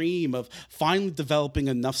the dream of finally developing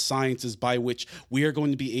enough sciences by which we are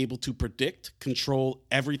going to be able to predict, control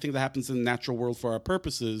everything that happens in the natural world for our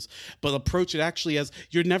purposes, but approach it actually as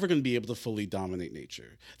you're never going to be able to fully dominate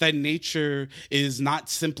nature. That nature is not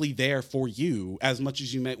simply there for you as much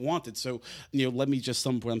as you might want it. So, let me just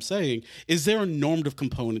sum up what I'm saying. Is there a normative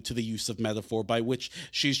component to the use of metaphor by which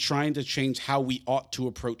she's trying to change how we ought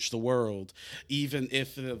to approach the world, even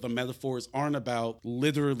if the metaphors aren't about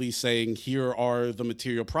literally saying here are the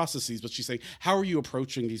material processes, but she's saying how are you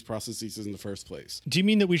approaching these processes in the first place? Do you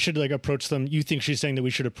mean that we should like approach them? You think she's saying that we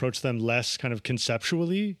should approach them less kind of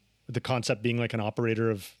conceptually, the concept being like an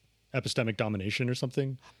operator of epistemic domination or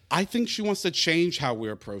something? I think she wants to change how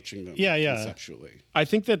we're approaching them conceptually. I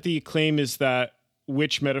think that the claim is that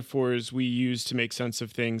which metaphors we use to make sense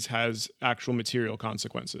of things has actual material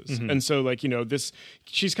consequences. And so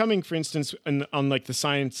she's coming, for instance, on like the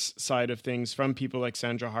science side of things from people like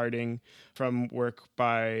Sandra Harding, from work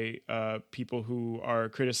by people who are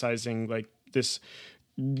criticizing like this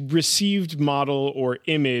received model or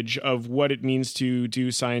image of what it means to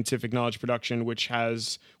do scientific knowledge production, which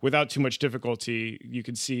has, without too much difficulty, you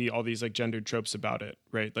can see all these like gendered tropes about it,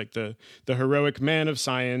 right? Like the heroic man of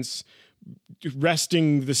science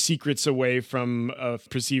wresting the secrets away from a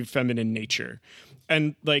perceived feminine nature.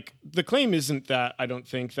 And like the claim isn't that, I don't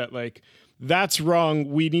think that like that's wrong,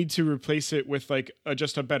 we need to replace it with like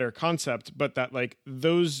just a better concept, but that like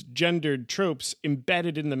those gendered tropes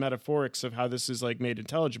embedded in the metaphorics of how this is like made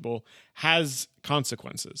intelligible has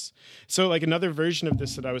consequences. So like another version of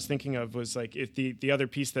this that I was thinking of was like if the other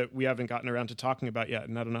piece that we haven't gotten around to talking about yet,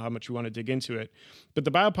 and I don't know how much we want to dig into it, but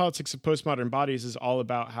the biopolitics of postmodern bodies is all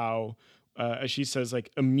about how, as she says, like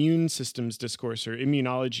immune systems discourse or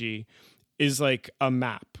immunology is like a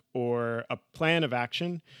map or a plan of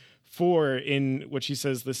action for, in what she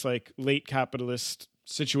says, this like late capitalist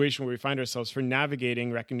situation where we find ourselves, for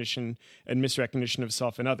navigating recognition and misrecognition of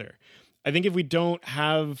self and other. I think if we don't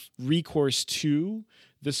have recourse to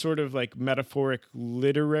the sort of like metaphoric,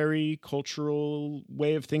 literary, cultural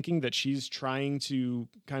way of thinking that she's trying to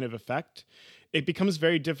kind of affect, it becomes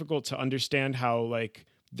very difficult to understand how like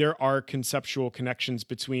there are conceptual connections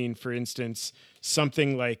between, for instance,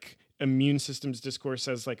 something like immune systems discourse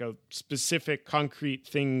as like a specific concrete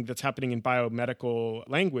thing that's happening in biomedical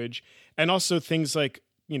language, and also things like,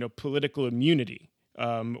 you know, political immunity,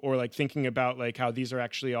 or like thinking about like how these are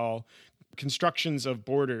actually all constructions of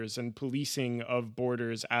borders and policing of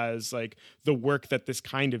borders as like the work that this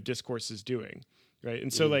kind of discourse is doing, right?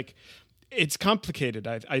 And so like it's complicated.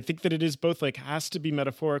 I think that it is both like has to be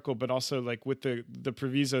metaphorical, but also like with the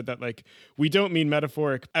proviso that like we don't mean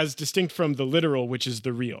metaphoric as distinct from the literal, which is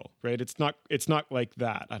the real, right? It's not like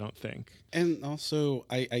that, I don't think. And also,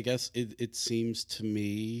 I guess it seems to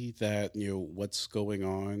me that, you know, what's going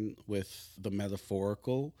on with the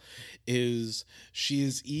metaphorical is she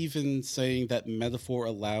is even saying that metaphor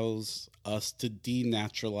allows us to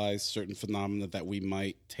denaturalize certain phenomena that we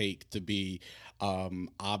might take to be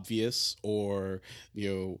obvious, or, you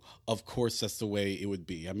know, of course that's the way it would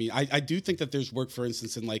be. I mean, I do think that there's work, for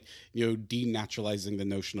instance, in like, you know, denaturalizing the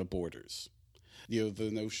notion of borders. You know, the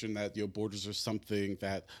notion that, you know, borders are something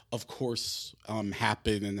that, of course,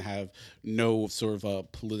 happen and have no sort of a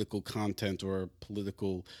political content or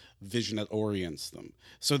political vision that orients them.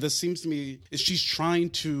 So this seems to me, she's trying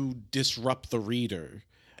to disrupt the reader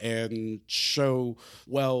and show,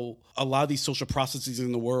 well, a lot of these social processes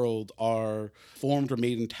in the world are formed or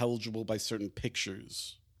made intelligible by certain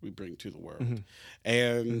pictures we bring to the world. Mm-hmm.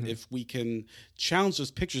 And if we can challenge those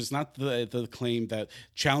pictures, not the claim that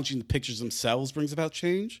challenging the pictures themselves brings about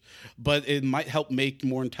change, but it might help make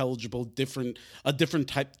more intelligible different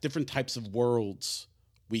types of worlds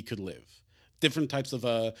we could live. Different types of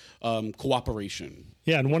cooperation.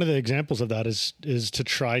 Yeah, and one of the examples of that is to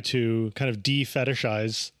try to kind of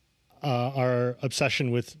de-fetishize our obsession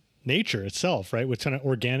with nature itself, right? With kind of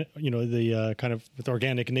organic, you know, the kind of with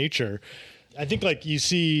organic nature. I think like you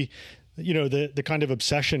see, you know, the kind of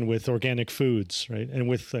obsession with organic foods, right, and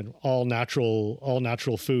with all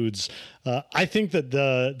natural foods. I think that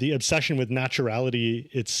the obsession with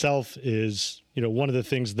naturality itself is, you know, one of the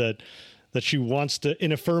things that she wants to,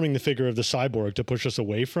 in affirming the figure of the cyborg, to push us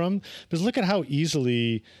away from. Because look at how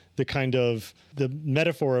easily the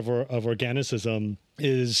metaphor of organicism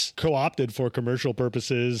is co-opted for commercial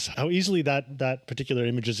purposes, how easily that particular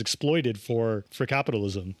image is exploited for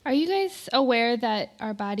capitalism. Are you guys aware that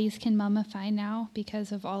our bodies can mummify now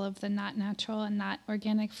because of all of the not natural and not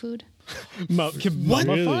organic food? Mummify?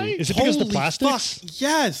 Really? Is it because of the plastics? Fuck.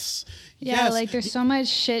 Yes. Yeah, yes. like there's so much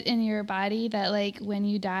shit in your body that like when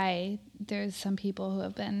you die, there's some people who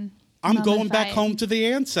have been I'm going back home to the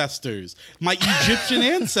ancestors, my Egyptian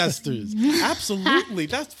ancestors. Absolutely.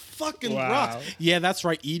 That's fucking rock. Yeah, that's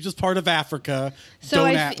right. Egypt's part of Africa. So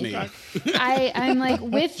don't at me. I'm like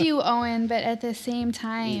with you, Owen, but at the same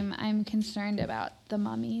time, I'm concerned about the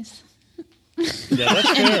mummies. Yeah, that's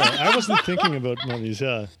fair. I wasn't thinking about mummies,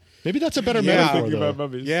 yeah. Maybe that's a better metaphor, though.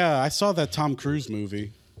 Yeah, I saw that Tom Cruise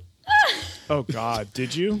movie. Oh God!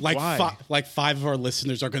 Did you? Why? Like 5 of our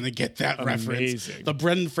listeners are going to get that reference. The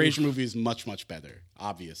Brendan Fraser movie is much, much better,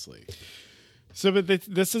 obviously. So, but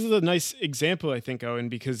this is a nice example, I think, Owen,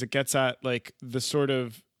 because it gets at like the sort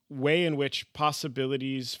of way in which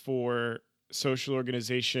possibilities for social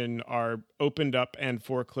organization are opened up and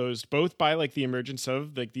foreclosed, both by like the emergence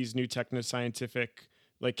of like these new technoscientific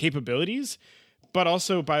like capabilities, but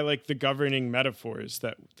also by like the governing metaphors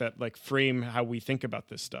that like frame how we think about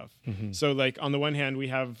this stuff. Mm-hmm. So like on the one hand, we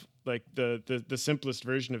have like the simplest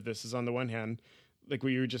version of this is on the one hand, like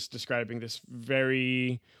what you were just describing, this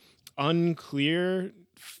very unclear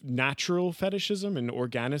natural fetishism and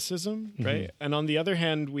organicism, mm-hmm. right? And on the other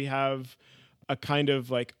hand, we have a kind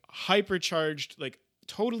of like hypercharged, like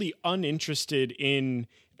totally uninterested in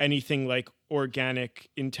anything like organic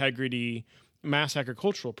integrity mass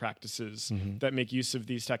agricultural practices that make use of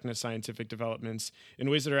these technoscientific developments in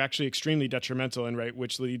ways that are actually extremely detrimental and right,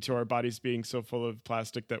 which lead to our bodies being so full of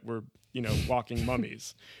plastic that we're, walking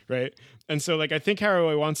mummies, right? And so like, I think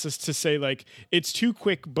Haraway wants us to say like, it's too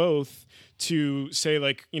quick both to say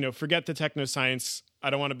like, forget the technoscience. I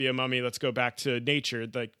don't want to be a mummy. Let's go back to nature.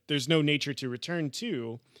 Like there's no nature to return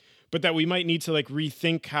to, but that we might need to like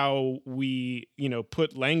rethink how we,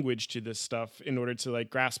 put language to this stuff in order to like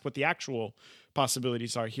grasp what the actual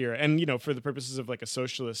possibilities are here. And, for the purposes of like a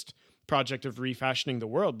socialist project of refashioning the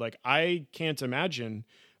world, like I can't imagine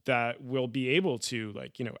that we'll be able to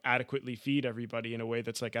like, adequately feed everybody in a way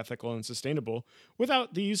that's like ethical and sustainable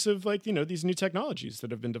without the use of like, these new technologies that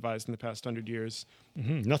have been devised in the past 100 years.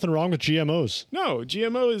 Mm-hmm. Nothing wrong with GMOs. No,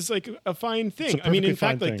 GMO is like a fine thing. I mean, in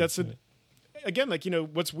fact, like that's again, like,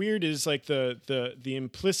 what's weird is like the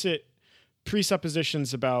implicit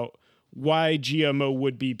presuppositions about why GMO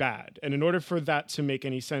would be bad. And in order for that to make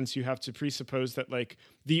any sense, you have to presuppose that like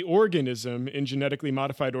the organism in genetically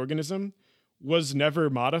modified organism was never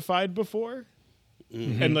modified before.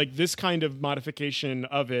 Mm-hmm. And like this kind of modification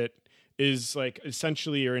of it is like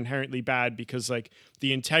essentially or inherently bad because like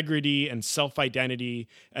the integrity and self-identity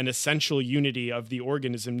and essential unity of the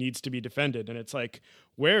organism needs to be defended. And it's like,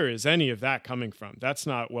 where is any of that coming from? That's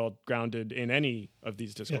not well grounded in any of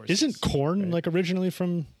these discourses. Yeah. Isn't corn like originally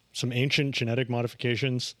from some ancient genetic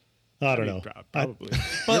modifications? I don't know. Probably.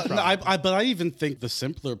 But I even think the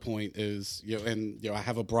simpler point is, I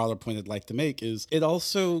have a broader point I'd like to make, is it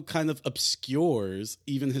also kind of obscures,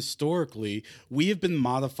 even historically, we have been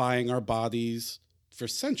modifying our bodies for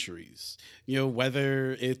centuries,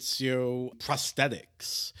 whether it's,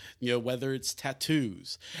 prosthetics, whether it's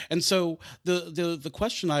tattoos. And so the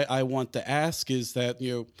question I want to ask is that,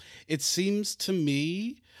 it seems to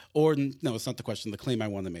me, or no, it's not the question. The claim I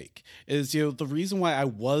want to make is, the reason why I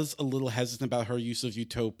was a little hesitant about her use of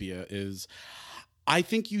utopia is I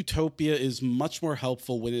think utopia is much more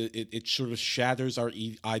helpful when it sort of shatters our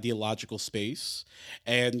ideological space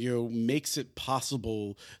and, makes it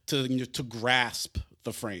possible to grasp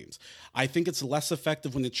the frames. I think it's less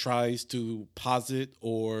effective when it tries to posit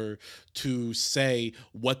or to say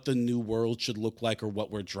what the new world should look like or what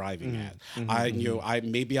we're driving at. I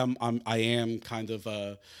am kind of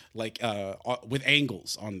with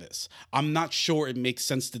angles on this. I'm not sure it makes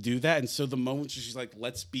sense to do that. And so the moment she's like,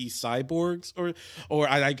 let's be cyborgs, or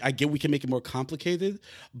I get we can make it more complicated,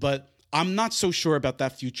 but I'm not so sure about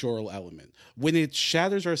that futural element. When it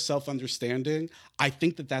shatters our self-understanding, I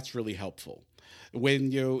think that's really helpful.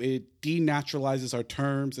 When it denaturalizes our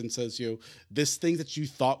terms and says this thing that you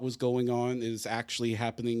thought was going on is actually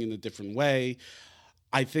happening in a different way,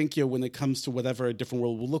 I think when it comes to whatever a different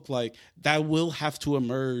world will look like, that will have to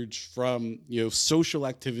emerge from social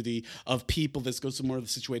activity of people. This goes to more of the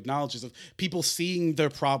situated knowledges of people seeing their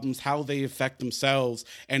problems, how they affect themselves,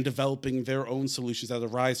 and developing their own solutions that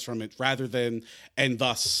arise from it, rather than and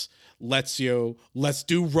thus let's do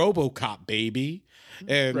RoboCop, baby.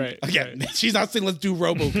 And again, she's not saying let's do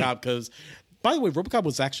RoboCop because, by the way, RoboCop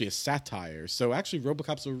was actually a satire. So actually,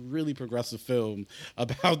 RoboCop's a really progressive film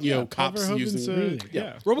about cops using.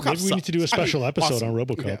 RoboCop. Maybe we need to do a special episode on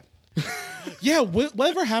RoboCop. Yeah,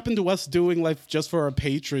 whatever happened to us doing like just for our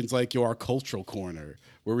patrons, like our cultural corner,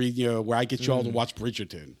 where we where I get you all to watch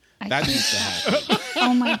Bridgerton. That needs to happen.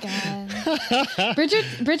 Oh my god,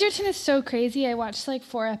 Bridgerton is so crazy. I watched like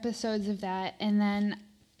 4 episodes of that, and then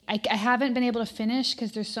I haven't been able to finish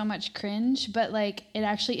because there's so much cringe, but like it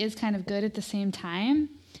actually is kind of good at the same time.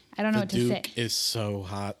 I don't know what to say. Duke is so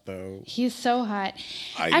hot, though. He's so hot.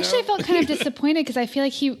 I felt kind of disappointed because I feel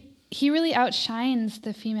like he really outshines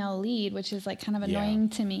the female lead, which is like kind of annoying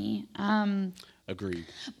to me. Agreed.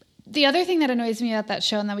 The other thing that annoys me about that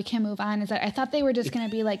show, and then we can move on, is that I thought they were just going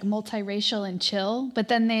to be like multiracial and chill, but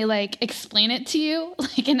then they like explain it to you,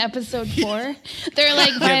 like in episode 4. They're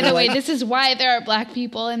like, by the way, this is why there are black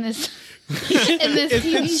people in this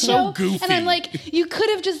TV show. So goofy. And I'm like, you could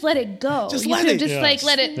have just let it go. You could have just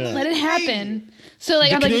let it happen. So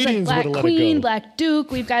like, I'm like, it's like Black Queen, Black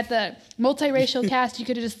Duke. We've got the multiracial cast. You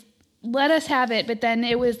could have just let us have it, but then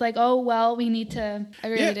it was like, oh well, we need to. I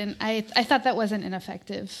really didn't. I thought that wasn't an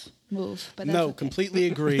effective move, but that's okay. Completely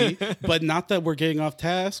agree. But not that we're getting off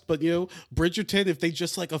task, but Bridgerton, if they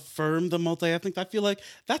just like affirm the multi-ethnic, I feel like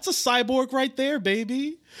that's a cyborg right there,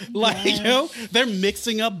 baby. Like they're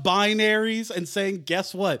mixing up binaries and saying,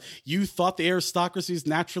 guess what? You thought the aristocracy is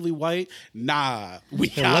naturally white? Nah,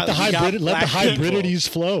 let the hybridities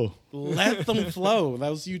flow. Let them flow. That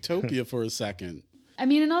was utopia for a second. I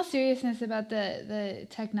mean, in all seriousness about the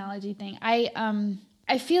technology thing,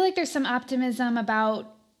 I feel like there's some optimism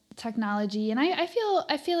about technology, and I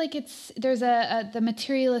feel like there's the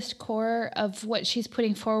materialist core of what she's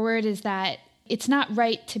putting forward is that it's not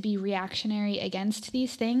right to be reactionary against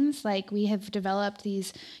these things. Like, we have developed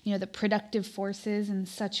these, the productive forces in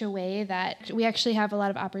such a way that we actually have a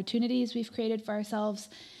lot of opportunities we've created for ourselves.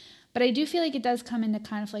 But I do feel like it does come into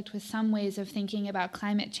conflict with some ways of thinking about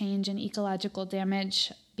climate change and ecological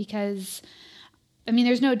damage, because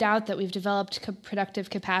there's no doubt that we've developed productive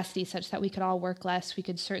capacity such that we could all work less. We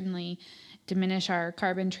could certainly diminish our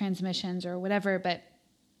carbon transmissions or whatever, but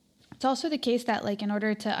it's also the case that, like, in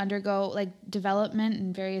order to undergo, like, development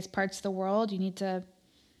in various parts of the world, you need to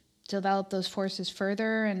develop those forces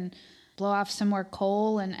further and blow off some more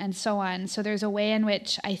coal and so on. So there's a way in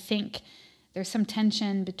which I think there's some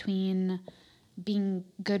tension between being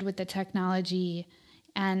good with the technology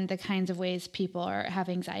and the kinds of ways people have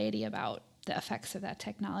anxiety about the effects of that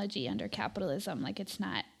technology under capitalism. Like, it's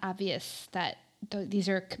not obvious that these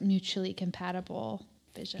are mutually compatible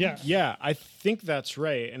visions. Yeah, I think that's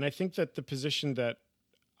right. And I think that the position that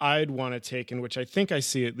I'd want to take, and which I think I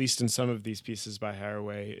see at least in some of these pieces by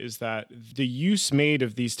Haraway, is that the use made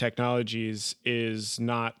of these technologies is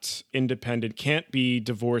not independent, can't be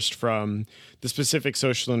divorced from the specific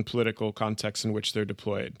social and political context in which they're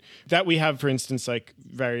deployed. That we have, for instance, like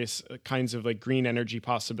various kinds of like green energy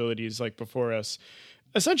possibilities like before us,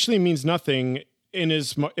 essentially means nothing in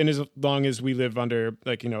as long as we live under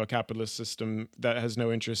like, a capitalist system that has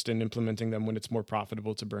no interest in implementing them when it's more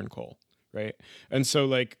profitable to burn coal. Right. And so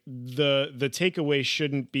like the takeaway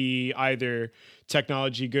shouldn't be either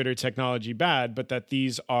technology good or technology bad, but that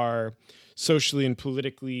these are socially and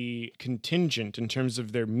politically contingent in terms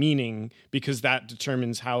of their meaning, because that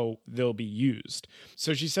determines how they'll be used.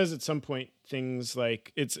 So she says at some point things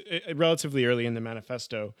like, it's relatively early in the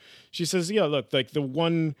manifesto, she says, look, like from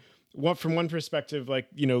one perspective, like,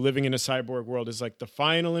 living in a cyborg world is like the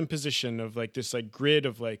final imposition of like this like grid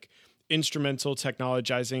of like instrumental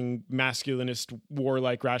technologizing masculinist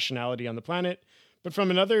warlike rationality on the planet. But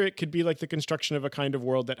from another, it could be like the construction of a kind of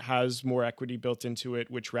world that has more equity built into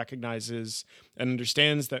it, which recognizes and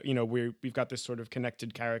understands that, we've got this sort of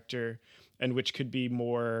connected character, and which could be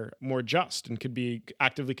more just and could be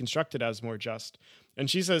actively constructed as more just. And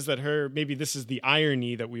she says that maybe this is the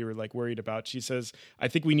irony that we were like worried about. She says, I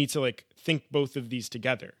think we need to like think both of these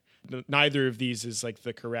together. Neither of these is like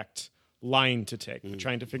the correct line to take.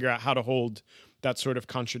 Trying to figure out how to hold that sort of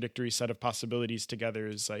contradictory set of possibilities together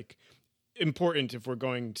is like important if we're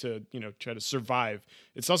going to, try to survive.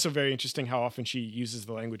 It's also very interesting how often she uses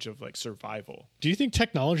the language of like survival. Do you think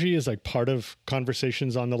technology is like part of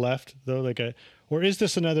conversations on the left though? Or is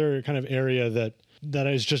this another kind of area that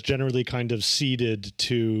is just generally kind of ceded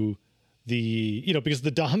to the, because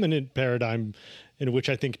the dominant paradigm in which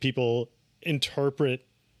I think people interpret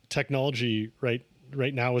technology right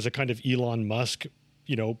now is a kind of Elon Musk,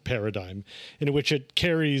 paradigm in which it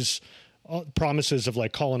carries promises of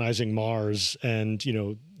like colonizing Mars and,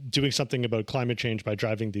 doing something about climate change by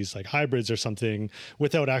driving these like hybrids or something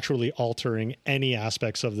without actually altering any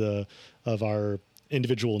aspects of our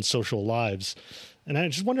individual and social lives. And I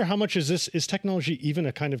just wonder how much is technology even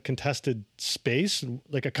a kind of contested space,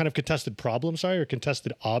 like a kind of contested problem, or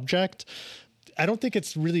contested object? I don't think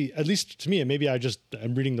it's really, at least to me, and maybe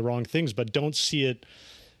I'm reading the wrong things, but don't see it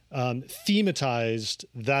thematized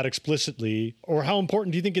that explicitly. Or how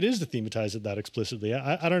important do you think it is to thematize it that explicitly?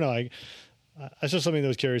 I don't know. That's just something that I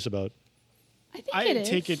was curious about. I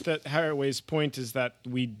take it that Haraway's point is that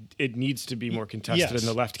it needs to be more contested, and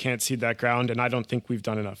the left can't cede that ground, and I don't think we've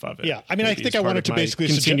done enough of it. Yeah, I mean, I think I wanted to basically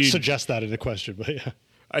suggest that in a question, but yeah.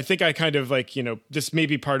 I think I kind of like, this may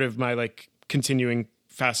be part of my like continuing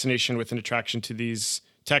fascination with an attraction to these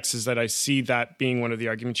texts is that I see that being one of the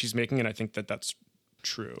arguments she's making, and I think that that's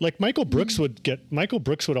true. Like Michael Brooks would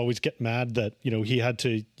always get mad that, he had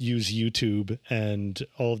to use YouTube and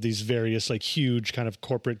all of these various like huge kind of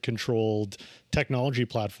corporate controlled technology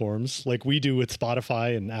platforms like we do with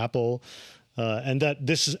Spotify and Apple, and that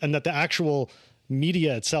the actual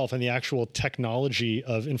media itself and the actual technology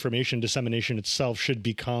of information dissemination itself should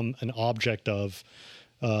become an object of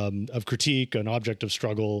critique, an object of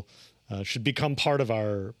struggle, should become part of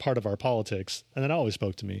our politics. And that always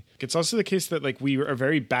spoke to me. It's also the case that like we are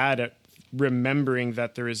very bad at remembering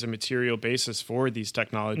that there is a material basis for these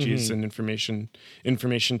technologies and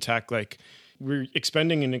information tech. Like we're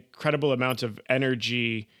expending an incredible amount of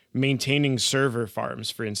energy maintaining server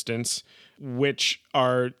farms, for instance, which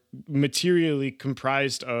are materially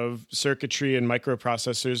comprised of circuitry and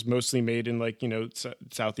microprocessors, mostly made in like,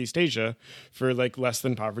 Southeast Asia for like less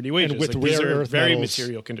than poverty wages. And with like, rare earth metals,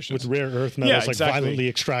 material conditions. With rare earth metals exactly. violently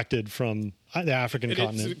extracted from the African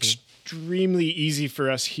continent. It's extremely easy for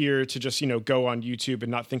us here to just, go on YouTube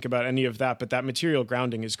and not think about any of that. But that material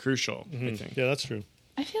grounding is crucial, I think. Yeah, that's true.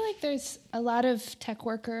 I feel like there's a lot of tech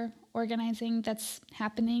worker organizing that's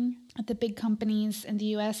happening at the big companies in the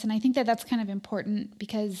US. And I think that that's kind of important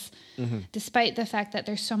because despite the fact that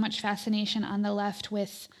there's so much fascination on the left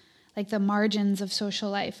with like the margins of social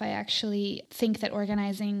life, I actually think that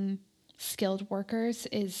organizing skilled workers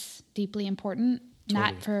is deeply important,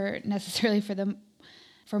 not for necessarily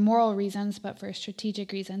for moral reasons, but for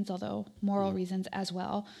strategic reasons, although moral reasons as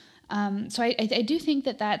well. So I do think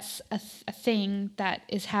that that's a thing that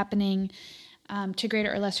is happening to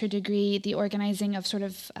greater or lesser degree. The organizing of sort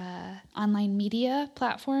of online media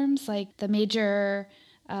platforms, like the major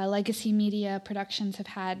legacy media productions have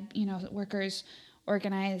had, workers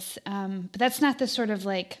organize. But that's not the sort of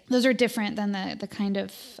like, those are different than the kind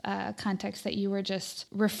of context that you were just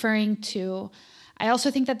referring to. I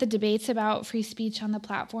also think that the debates about free speech on the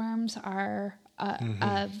platforms are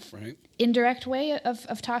indirect way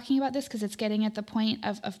of talking about this because it's getting at the point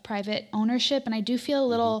of private ownership. And I do feel a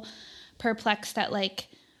little perplexed that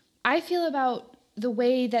I feel about the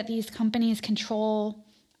way that these companies control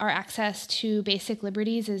our access to basic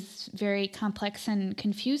liberties is very complex and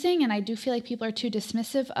confusing. And I do feel like people are too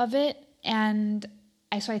dismissive of it. And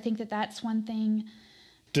so I think that that's one thing.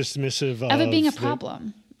 Dismissive of it being a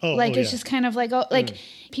problem. It's just kind of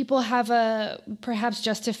people have a perhaps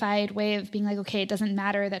justified way of being like, okay, it doesn't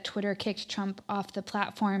matter that Twitter kicked Trump off the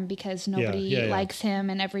platform because nobody likes him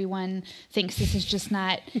and everyone thinks this is just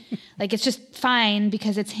not it's just fine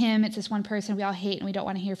because it's him. It's this one person we all hate and we don't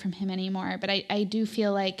want to hear from him anymore. But I do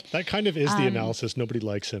feel like that kind of is the analysis. Nobody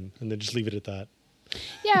likes him and then just leave it at that.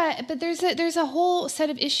 Yeah. But there's a whole set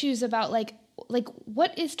of issues about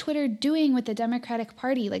what is Twitter doing with the Democratic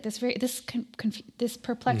Party? This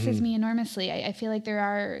perplexes me enormously. I feel like there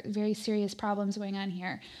are very serious problems going on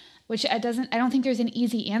here, which I don't think there's an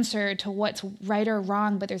easy answer to what's right or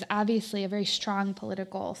wrong, but there's obviously a very strong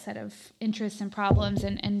political set of interests and problems.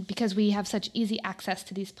 And because we have such easy access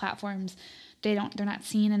to these platforms, they're not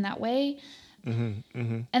seen in that way. And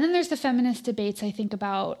then there's the feminist debates, I think,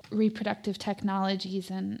 about reproductive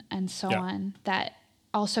technologies and so on that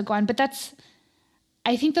also go on. But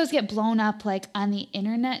I think those get blown up on the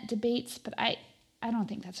internet debates, but I don't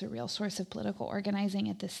think that's a real source of political organizing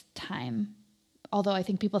at this time. Although I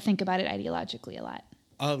think people think about it ideologically a lot.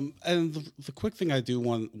 And the quick thing I do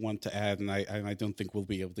want to add, and I don't think we'll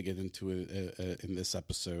be able to get into it in this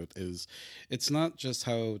episode, is it's not just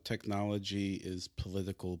how technology is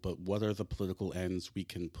political, but what are the political ends we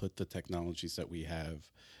can put the technologies that we have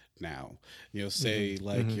now.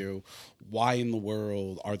 Why in the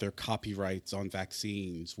world are there copyrights on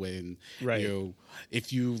vaccines when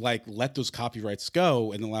if you let those copyrights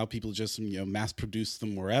go and allow people to just mass produce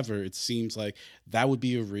them wherever, it seems like that would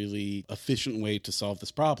be a really efficient way to solve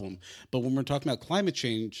this problem. But when we're talking about climate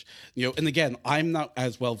change, and again, I'm not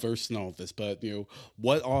as well versed in all of this, but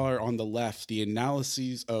what are on the left the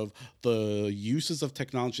analyses of the uses of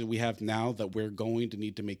technology that we have now that we're going to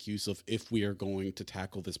need to make use of if we are going to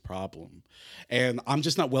tackle this problem. And I'm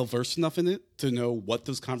just not well versed enough in it to know what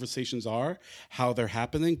those conversations are, how they're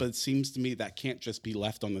happening, but it seems to me that can't just be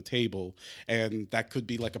left on the table. And that could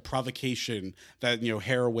be like a provocation that,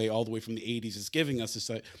 Haraway all the way from the 80s is giving us, is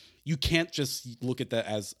that you can't just look at that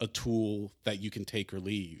as a tool that you can take or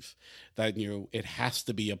leave. That, it has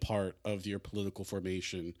to be a part of your political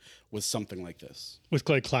formation with something like this. With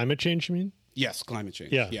climate change, you mean? Yes, climate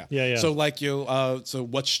change. Yeah. So so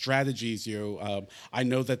what strategies, I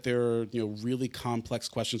know that there are, really complex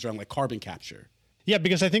questions around carbon capture. Yeah,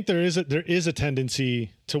 because I think there is a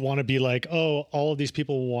tendency to want to be all of these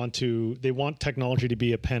people want technology to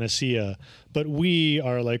be a panacea, but we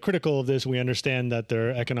are critical of this. We understand that there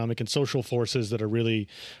are economic and social forces that are really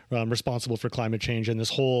responsible for climate change, and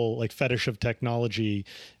this whole fetish of technology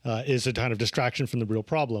is a kind of distraction from the real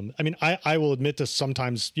problem. I mean, I will admit to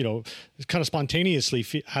sometimes, kind of spontaneously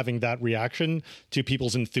having that reaction to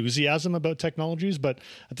people's enthusiasm about technologies, but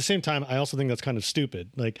at the same time, I also think that's kind of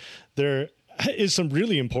stupid. There is some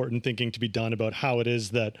really important thinking to be done about how it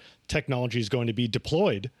is that technology is going to be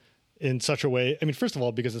deployed in such a way. I mean, first of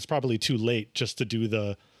all, because it's probably too late just to do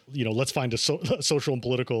let's find a social and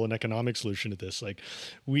political and economic solution to this.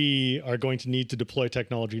 We are going to need to deploy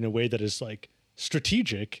technology in a way that is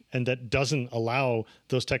strategic and that doesn't allow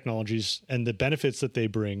those technologies and the benefits that they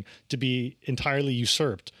bring to be entirely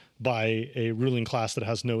usurped by a ruling class that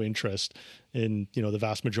has no interest in, the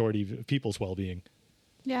vast majority of people's well-being.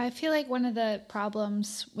 Yeah, I feel like one of the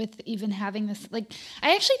problems with even having this, I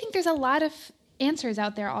actually think there's a lot of answers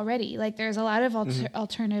out there already. There's a lot of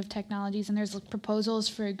alternative technologies, and there's proposals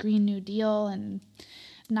for a Green New Deal, and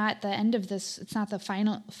not the end of this. It's not the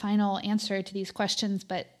final answer to these questions,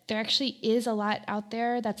 but there actually is a lot out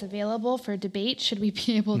there that's available for debate. Should we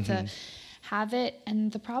be able to have it?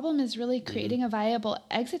 And the problem is really creating a viable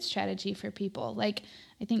exit strategy for people. Like,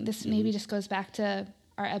 I think this maybe just goes back to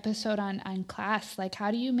our episode on class. Like,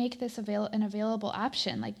 how do you make this an available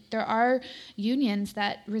option? Like, there are unions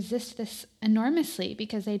that resist this enormously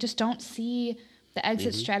because they just don't see the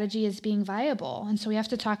exit strategy as being viable. And so we have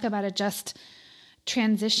to talk about a just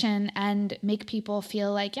transition and make people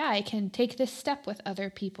feel like, yeah, I can take this step with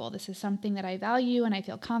other people. This is something that I value and I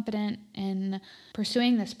feel confident in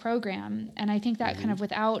pursuing this program. And I think that kind of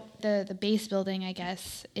without the base building, I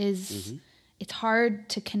guess, is it's hard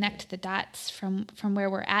to connect the dots from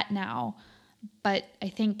where we're at now. But I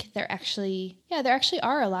think there actually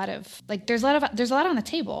are a lot of, like, there's a lot on the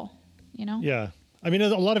table, you know? Yeah. I mean, a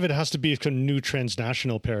lot of it has to be kind of new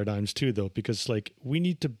transnational paradigms too, though, because like we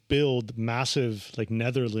need to build massive, like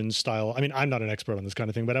Netherlands style. I mean, I'm not an expert on this kind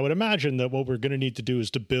of thing, but I would imagine that what we're going to need to do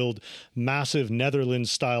is to build massive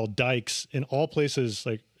Netherlands style dikes in all places,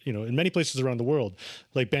 like, you know, in many places around the world,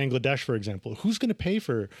 like Bangladesh, for example. Who's going to pay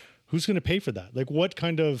for that? Like, what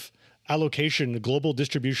kind of allocation, the global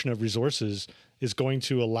distribution of resources is going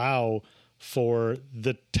to allow for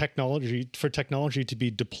technology to be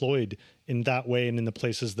deployed in that way and in the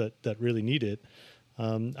places that really need it?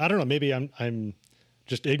 I don't know. Maybe I'm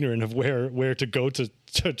just ignorant of where to go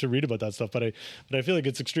to read about that stuff, but I feel like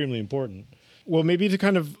it's extremely important. Well, maybe to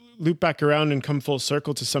kind of loop back around and come full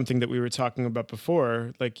circle to something that we were talking about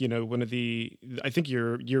before, like, you know, I think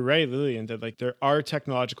you're right, Lillian, that like there are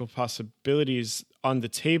technological possibilities on the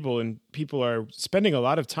table and people are spending a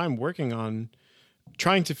lot of time working on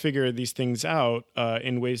trying to figure these things out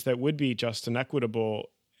in ways that would be just and equitable.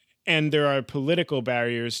 And there are political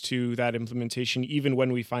barriers to that implementation, even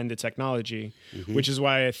when we find the technology, which is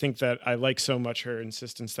why I think that I like so much her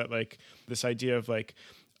insistence that like this idea of like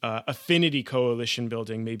affinity coalition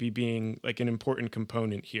building maybe being like an important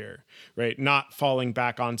component here, right? Not falling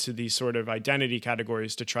back onto these sort of identity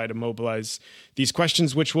categories to try to mobilize these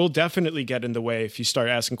questions, which will definitely get in the way if you start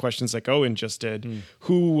asking questions like Owen just did.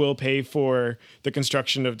 Who will pay for the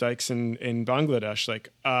construction of dikes in Bangladesh? Like,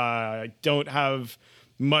 I don't have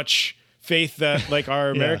much faith that like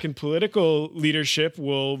our American political leadership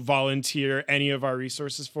will volunteer any of our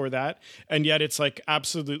resources for that. And yet it's like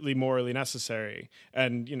absolutely morally necessary.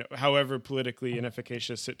 And, you know, however politically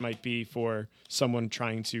inefficacious it might be for someone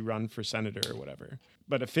trying to run for senator or whatever.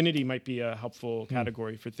 But affinity might be a helpful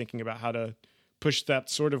category for thinking about how to push that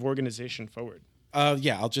sort of organization forward.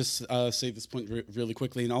 I'll just say this point really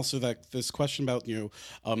quickly, and also that this question about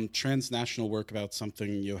transnational work about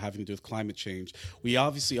something having to do with climate change. We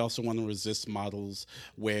obviously also want to resist models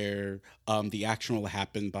where the action will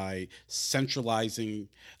happen by centralizing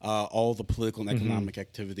all the political and economic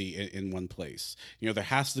activity in one place. There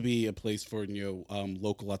has to be a place for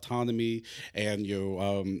local autonomy and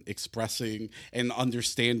expressing and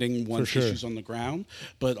understanding one's issues on the ground,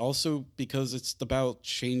 but also because it's about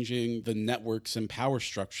changing the networks and power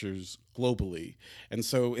structures globally. And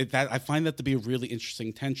so I find that to be a really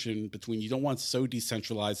interesting tension between, you don't want so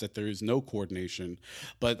decentralized that there is no coordination,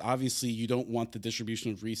 but obviously you don't want the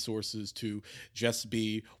distribution of resources to just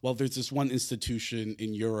be, well, there's this one institution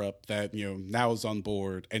in Europe that now is on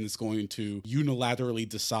board and it's going to unilaterally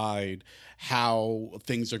decide how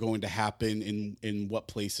things are going to happen in what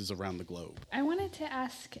places around the globe. I wanted to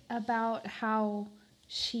ask about how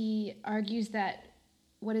she argues that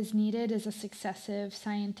what is needed is a successive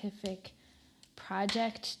scientific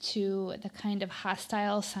project to the kind of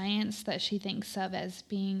hostile science that she thinks of as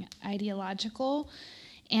being ideological.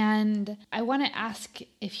 And I want to ask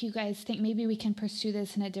if you guys think maybe we can pursue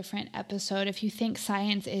this in a different episode, if you think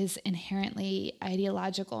science is inherently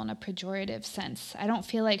ideological in a pejorative sense. I don't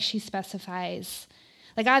feel like she specifies,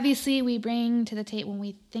 like obviously we bring to the table when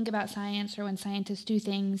we think about science or when scientists do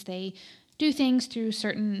things, they do things through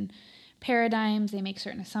certain paradigms, they make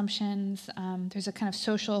certain assumptions. There's a kind of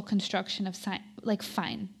social construction of science, like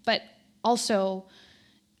fine. But also,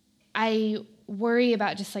 I worry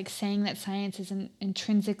about just like saying that science is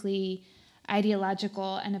intrinsically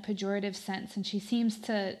ideological in a pejorative sense. And she seems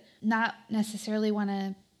to not necessarily want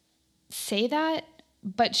to say that,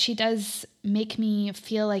 but she does make me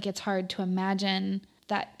feel like it's hard to imagine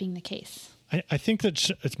that being the case. I think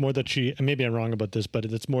that it's more that she, and maybe I'm wrong about this, but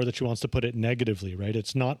it's more that she wants to put it negatively, right?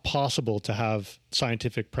 It's not possible to have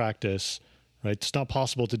scientific practice, right? It's not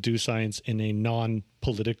possible to do science in a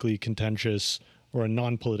non-politically contentious or an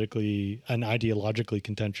ideologically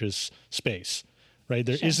contentious space, right?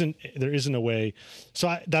 There isn't a way. So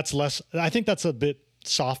I think that's a bit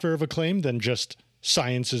softer of a claim than just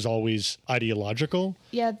science is always ideological.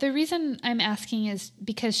 Yeah, the reason I'm asking is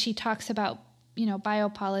because she talks about,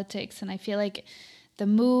 biopolitics, and I feel like the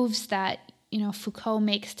moves that, Foucault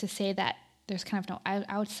makes to say that there's kind of no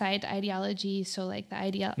outside ideology, so like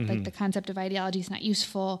like the concept of ideology is not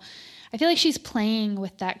useful. I feel like she's playing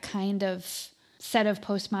with that kind of set of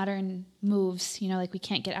postmodern moves, like we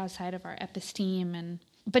can't get outside of our episteme,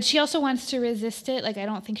 but she also wants to resist it. Like I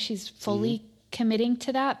don't think she's fully committing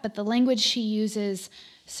to that, but the language she uses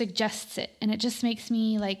suggests it, and it just makes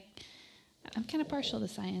me like, I'm kind of partial to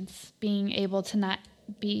science being able to not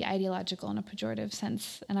be ideological in a pejorative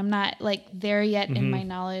sense, and I'm not like there yet in my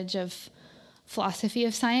knowledge of philosophy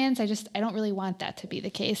of science. I don't really want that to be the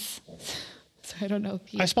case. So I don't know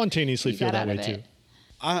if I spontaneously feel that way too.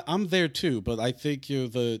 I'm there too, but I think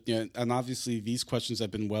and obviously these questions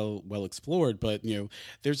have been well explored. But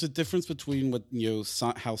there's a difference between what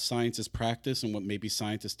how science is practiced and what maybe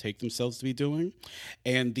scientists take themselves to be doing,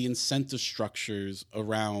 and the incentive structures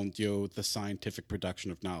around the scientific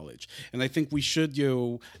production of knowledge. And I think we should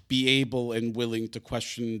be able and willing to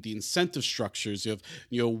question the incentive structures of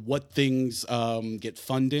what things get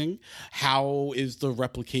funding, how is the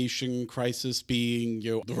replication crisis being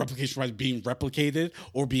being replicated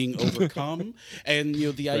or being overcome. And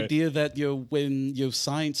the idea that when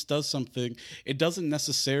science does something, it doesn't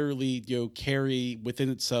necessarily carry within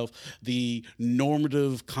itself the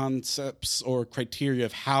normative concepts or criteria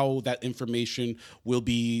of how that information will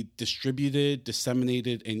be distributed,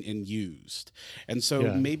 disseminated, and used. And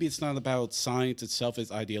so maybe it's not about science itself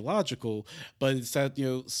as ideological, but it's that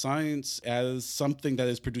science as something that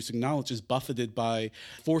is producing knowledge is buffeted by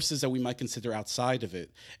forces that we might consider outside of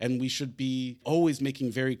it, and we should be always making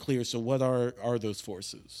very clear. So what are those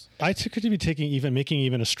forces? I took it to be making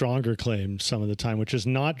even a stronger claim some of the time, which is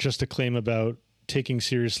not just a claim about taking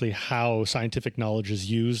seriously how scientific knowledge is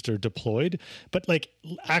used or deployed, but like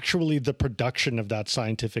actually the production of that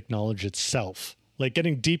scientific knowledge itself, like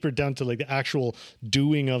getting deeper down to like the actual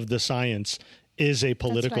doing of the science is a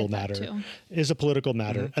political matter,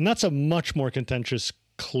 And that's a much more contentious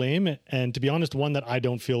claim. And to be honest, one that I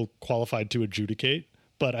don't feel qualified to adjudicate,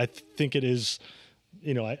 but I think it is,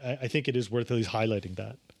 I think it is worth at least highlighting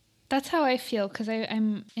that. That's how I feel, because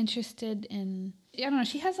I'm interested in, I don't know,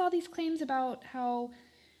 she has all these claims about how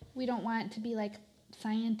we don't want to be like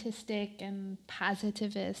scientistic and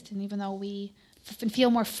positivist, and even though we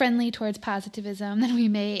feel more friendly towards positivism than we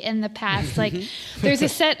may in the past, like there's a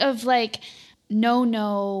set of like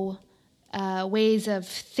ways of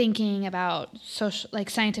thinking about social,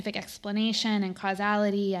 like scientific explanation and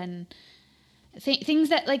causality and things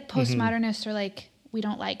that like postmodernists are like, we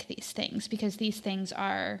don't like these things because these things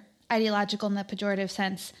are ideological in the pejorative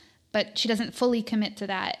sense, but she doesn't fully commit to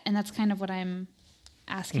that. And that's kind of what I'm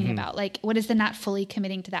asking about. Like, what does the not fully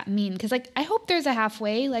committing to that mean? Because like, I hope there's a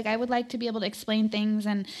halfway. Like, I would like to be able to explain things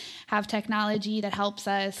and have technology that helps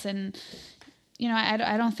us. And,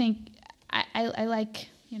 I don't think I like,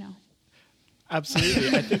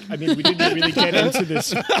 Absolutely. We didn't really get into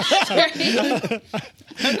this. I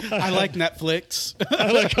like Netflix. I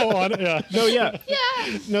like go on. Yeah. No, yeah.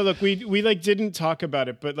 Yeah. No, look, we like didn't talk about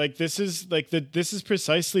it, but like this is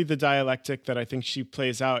precisely the dialectic that I think she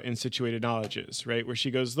plays out in Situated Knowledges, right? Where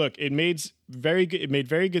she goes, look, it made very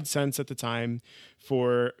good sense at the time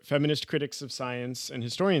for feminist critics of science and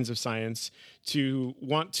historians of science to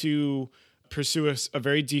want to pursue a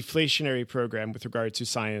very deflationary program with regard to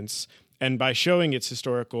science, and by showing its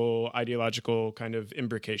historical, ideological kind of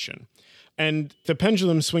imbrication. And the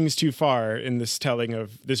pendulum swings too far in this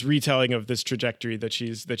retelling of this trajectory that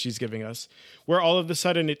she's giving us, where all of a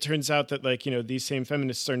sudden it turns out that these same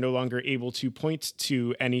feminists are no longer able to point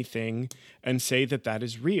to anything and say that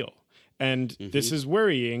is real. And this is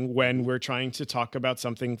worrying when we're trying to talk about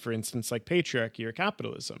something, for instance, like patriarchy or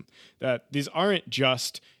capitalism, that these aren't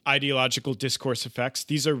just ideological discourse effects.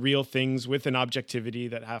 These are real things with an objectivity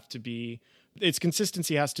that have to be, its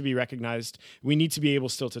consistency has to be recognized. We need to be able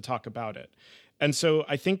still to talk about it. And so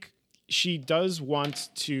I think she wants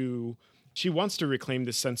to reclaim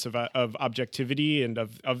this sense of objectivity and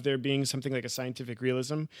of there being something like a scientific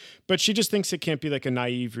realism, but she just thinks it can't be like a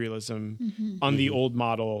naive realism on the old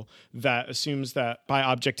model that assumes that by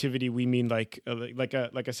objectivity we mean like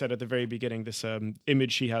I said at the very beginning, this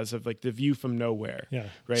image she has of like the view from nowhere. Yeah.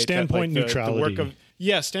 Right. Standpoint neutrality.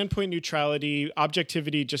 Standpoint neutrality.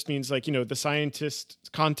 Objectivity just means the scientist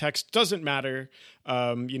context doesn't matter.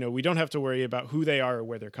 We don't have to worry about who they are or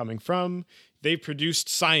where they're coming from. They produced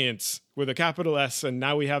science with a capital S, and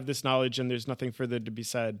now we have this knowledge and there's nothing further to be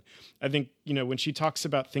said. I think, when she talks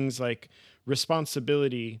about things like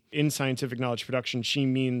responsibility in scientific knowledge production, she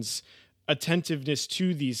means attentiveness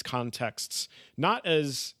to these contexts, not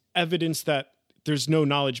as evidence that there's no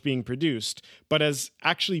knowledge being produced, but as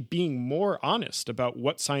actually being more honest about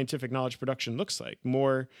what scientific knowledge production looks like,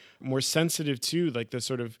 more sensitive to like the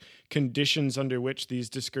sort of conditions under which these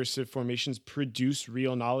discursive formations produce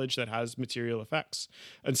real knowledge that has material effects.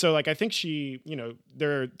 And so like I think she,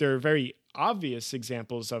 there are very obvious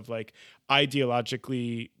examples of like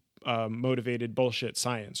ideologically motivated bullshit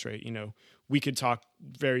science, right? We could talk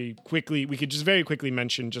very quickly. We could just very quickly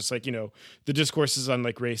mention just like, the discourses on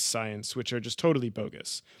like race science, which are just totally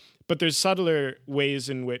bogus. But there's subtler ways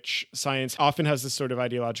in which science often has this sort of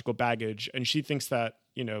ideological baggage. And she thinks that,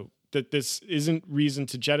 that this isn't reason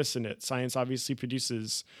to jettison it. Science obviously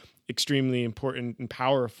produces extremely important and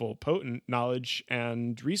powerful, potent knowledge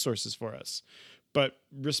and resources for us. But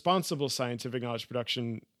responsible scientific knowledge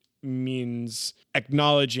production means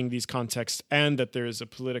acknowledging these contexts and that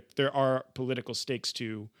there are political stakes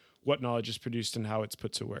to what knowledge is produced and how it's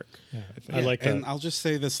put to work. Yeah, I like that. And I'll just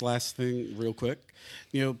say this last thing real quick,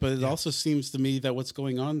 but it also seems to me that what's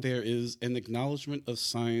going on there is an acknowledgement of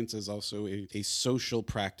science as also a social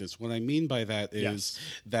practice. What I mean by that is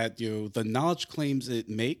that, the knowledge claims it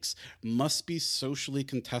makes must be socially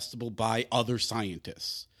contestable by other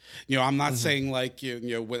scientists. I'm not saying like,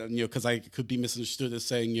 because I could be misunderstood as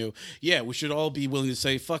saying, we should all be willing to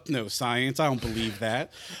say, fuck no, science. I don't believe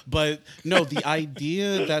that. But no, the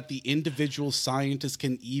idea that the individual scientist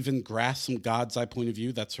can even grasp from God's eye point of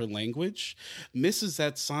view, that's her language, misses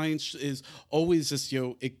that science is always this,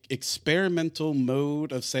 experimental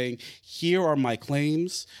mode of saying, here are my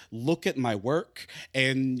claims, look at my work,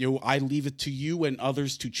 and, I leave it to you and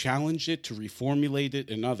others to challenge it, to reformulate it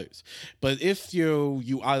and others. But if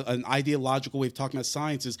an ideological way of talking about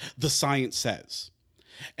science is the science says.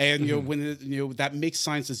 And when that makes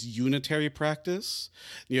science this unitary practice,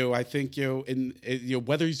 I think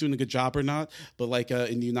whether he's doing a good job or not, but like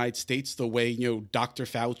in the United States, the way Dr.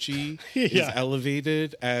 Fauci is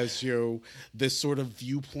elevated as this sort of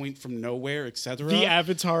viewpoint from nowhere, etc. The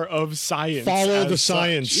avatar of science. Follow the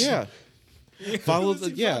science. Yeah. Follow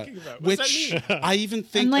the which I even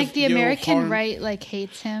think and like of, the American right like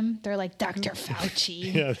hates him. They're like Dr.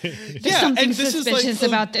 Fauci. There's something and this suspicious is like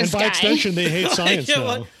about this and by guy. extension, they hate science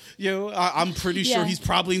now. I'm pretty sure he's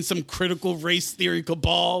probably in some critical race theory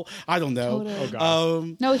cabal. I don't know. Totally. Oh,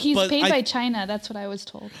 God. No, he's paid by China. That's what I was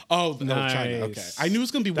told. Oh, no, nice. China. Okay. I knew it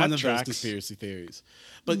was going to be one of tracks. those conspiracy theories.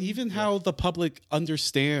 But even how the public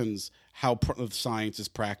understands how science is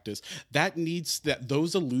practiced,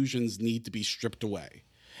 those illusions need to be stripped away.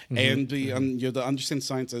 And the understand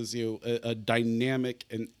science as a dynamic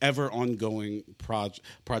and ever ongoing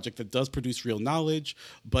project that does produce real knowledge,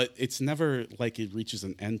 but it's never like it reaches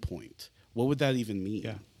an endpoint. What would that even mean?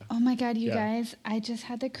 Yeah. Oh my God, you guys! I just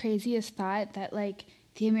had the craziest thought that like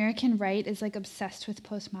the American right is like obsessed with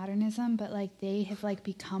postmodernism, but like they have like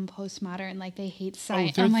become postmodern. Like they hate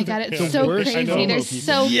science. Oh my God, it's so crazy. They're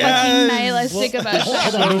so fucking nihilistic about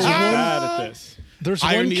Hold on, so bad at this. There's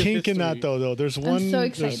one kink in that though. There's one. I'm so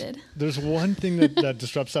excited. There's one thing that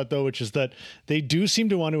disrupts that though, which is that they do seem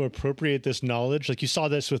to want to appropriate this knowledge. Like you saw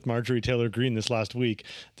this with Marjorie Taylor Greene this last week.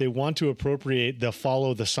 They want to appropriate the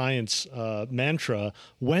follow the science mantra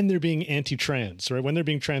when they're being anti-trans, right? When they're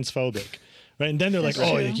being transphobic. Right? And then they're like,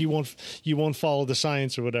 "Oh, you won't follow the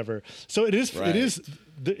science or whatever." So it is. Right. It is.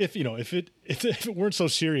 If it weren't so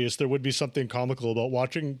serious, there would be something comical about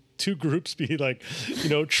watching two groups be like,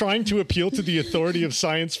 trying to appeal to the authority of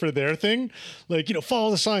science for their thing, like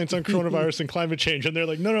follow the science on coronavirus and climate change, and they're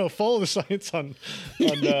like, no, follow the science on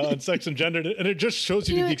sex and gender, and it just shows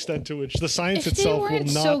you the extent to which the science itself will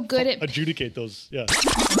not adjudicate those. Yeah.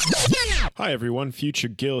 Hi everyone, Future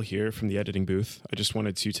Gil here from the editing booth. I just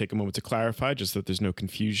wanted to take a moment to clarify, just that there's no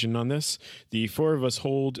confusion on this. The four of us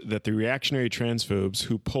hold that the reactionary transphobes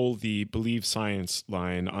who pull the believe science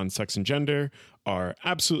line on sex and gender are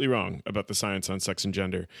absolutely wrong about the science on sex and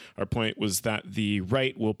gender. Our point was that the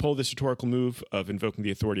right will pull this rhetorical move of invoking the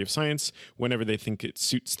authority of science whenever they think it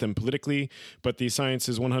suits them politically, but the science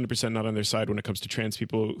is 100% not on their side when it comes to trans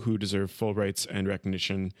people who deserve full rights and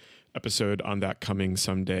recognition. Episode on that coming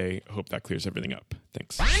someday. Hope that clears everything up.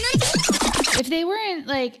 Thanks. If they weren't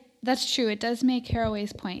like, that's true. It does make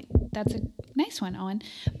Haraway's point. That's a nice one, Owen.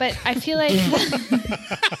 But I feel like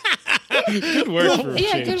good work for good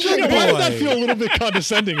change. work. Why does that feel a little bit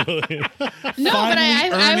condescending, William? No, but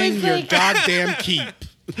I was your like, goddamn keep.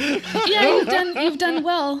 Yeah, you've done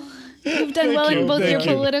well. You've done well in both Thank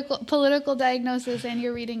your you. political diagnosis and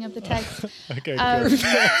your reading of the text. Okay,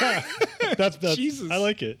 good. That's Jesus. I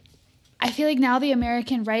like it. I feel like now the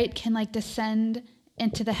American right can like descend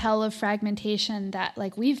into the hell of fragmentation that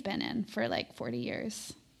like we've been in for like 40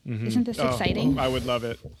 years. Isn't this exciting? I would love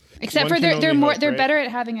it. Except One for can they're only more hope, they're right? better at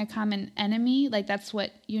having a common enemy. Like that's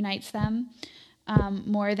what unites them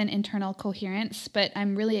more than internal coherence. But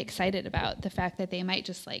I'm really excited about the fact that they might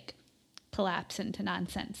just like collapse into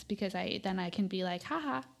nonsense because I can be like,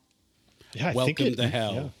 haha, Yeah, I think Welcome to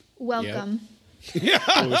hell. welcome.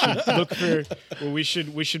 We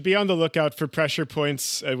should be on the lookout for pressure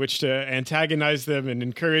points at which to antagonize them and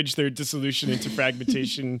encourage their dissolution into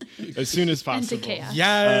fragmentation as soon as possible. Into chaos.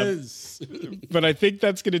 Yes. But I think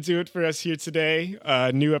that's going to do it for us here today.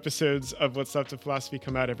 New episodes of What's Left of Philosophy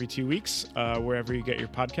come out every 2 weeks, wherever you get your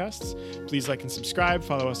podcasts. Please like and subscribe.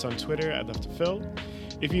 Follow us on Twitter at Left of Phil.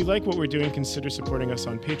 If you like what we're doing, consider supporting us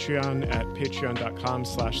on Patreon at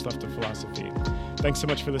patreon.com/leftofphilosophy. Thanks so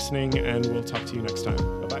much for listening, and we'll talk to you next time.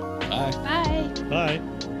 Bye-bye. Bye. Bye.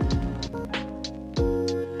 Bye.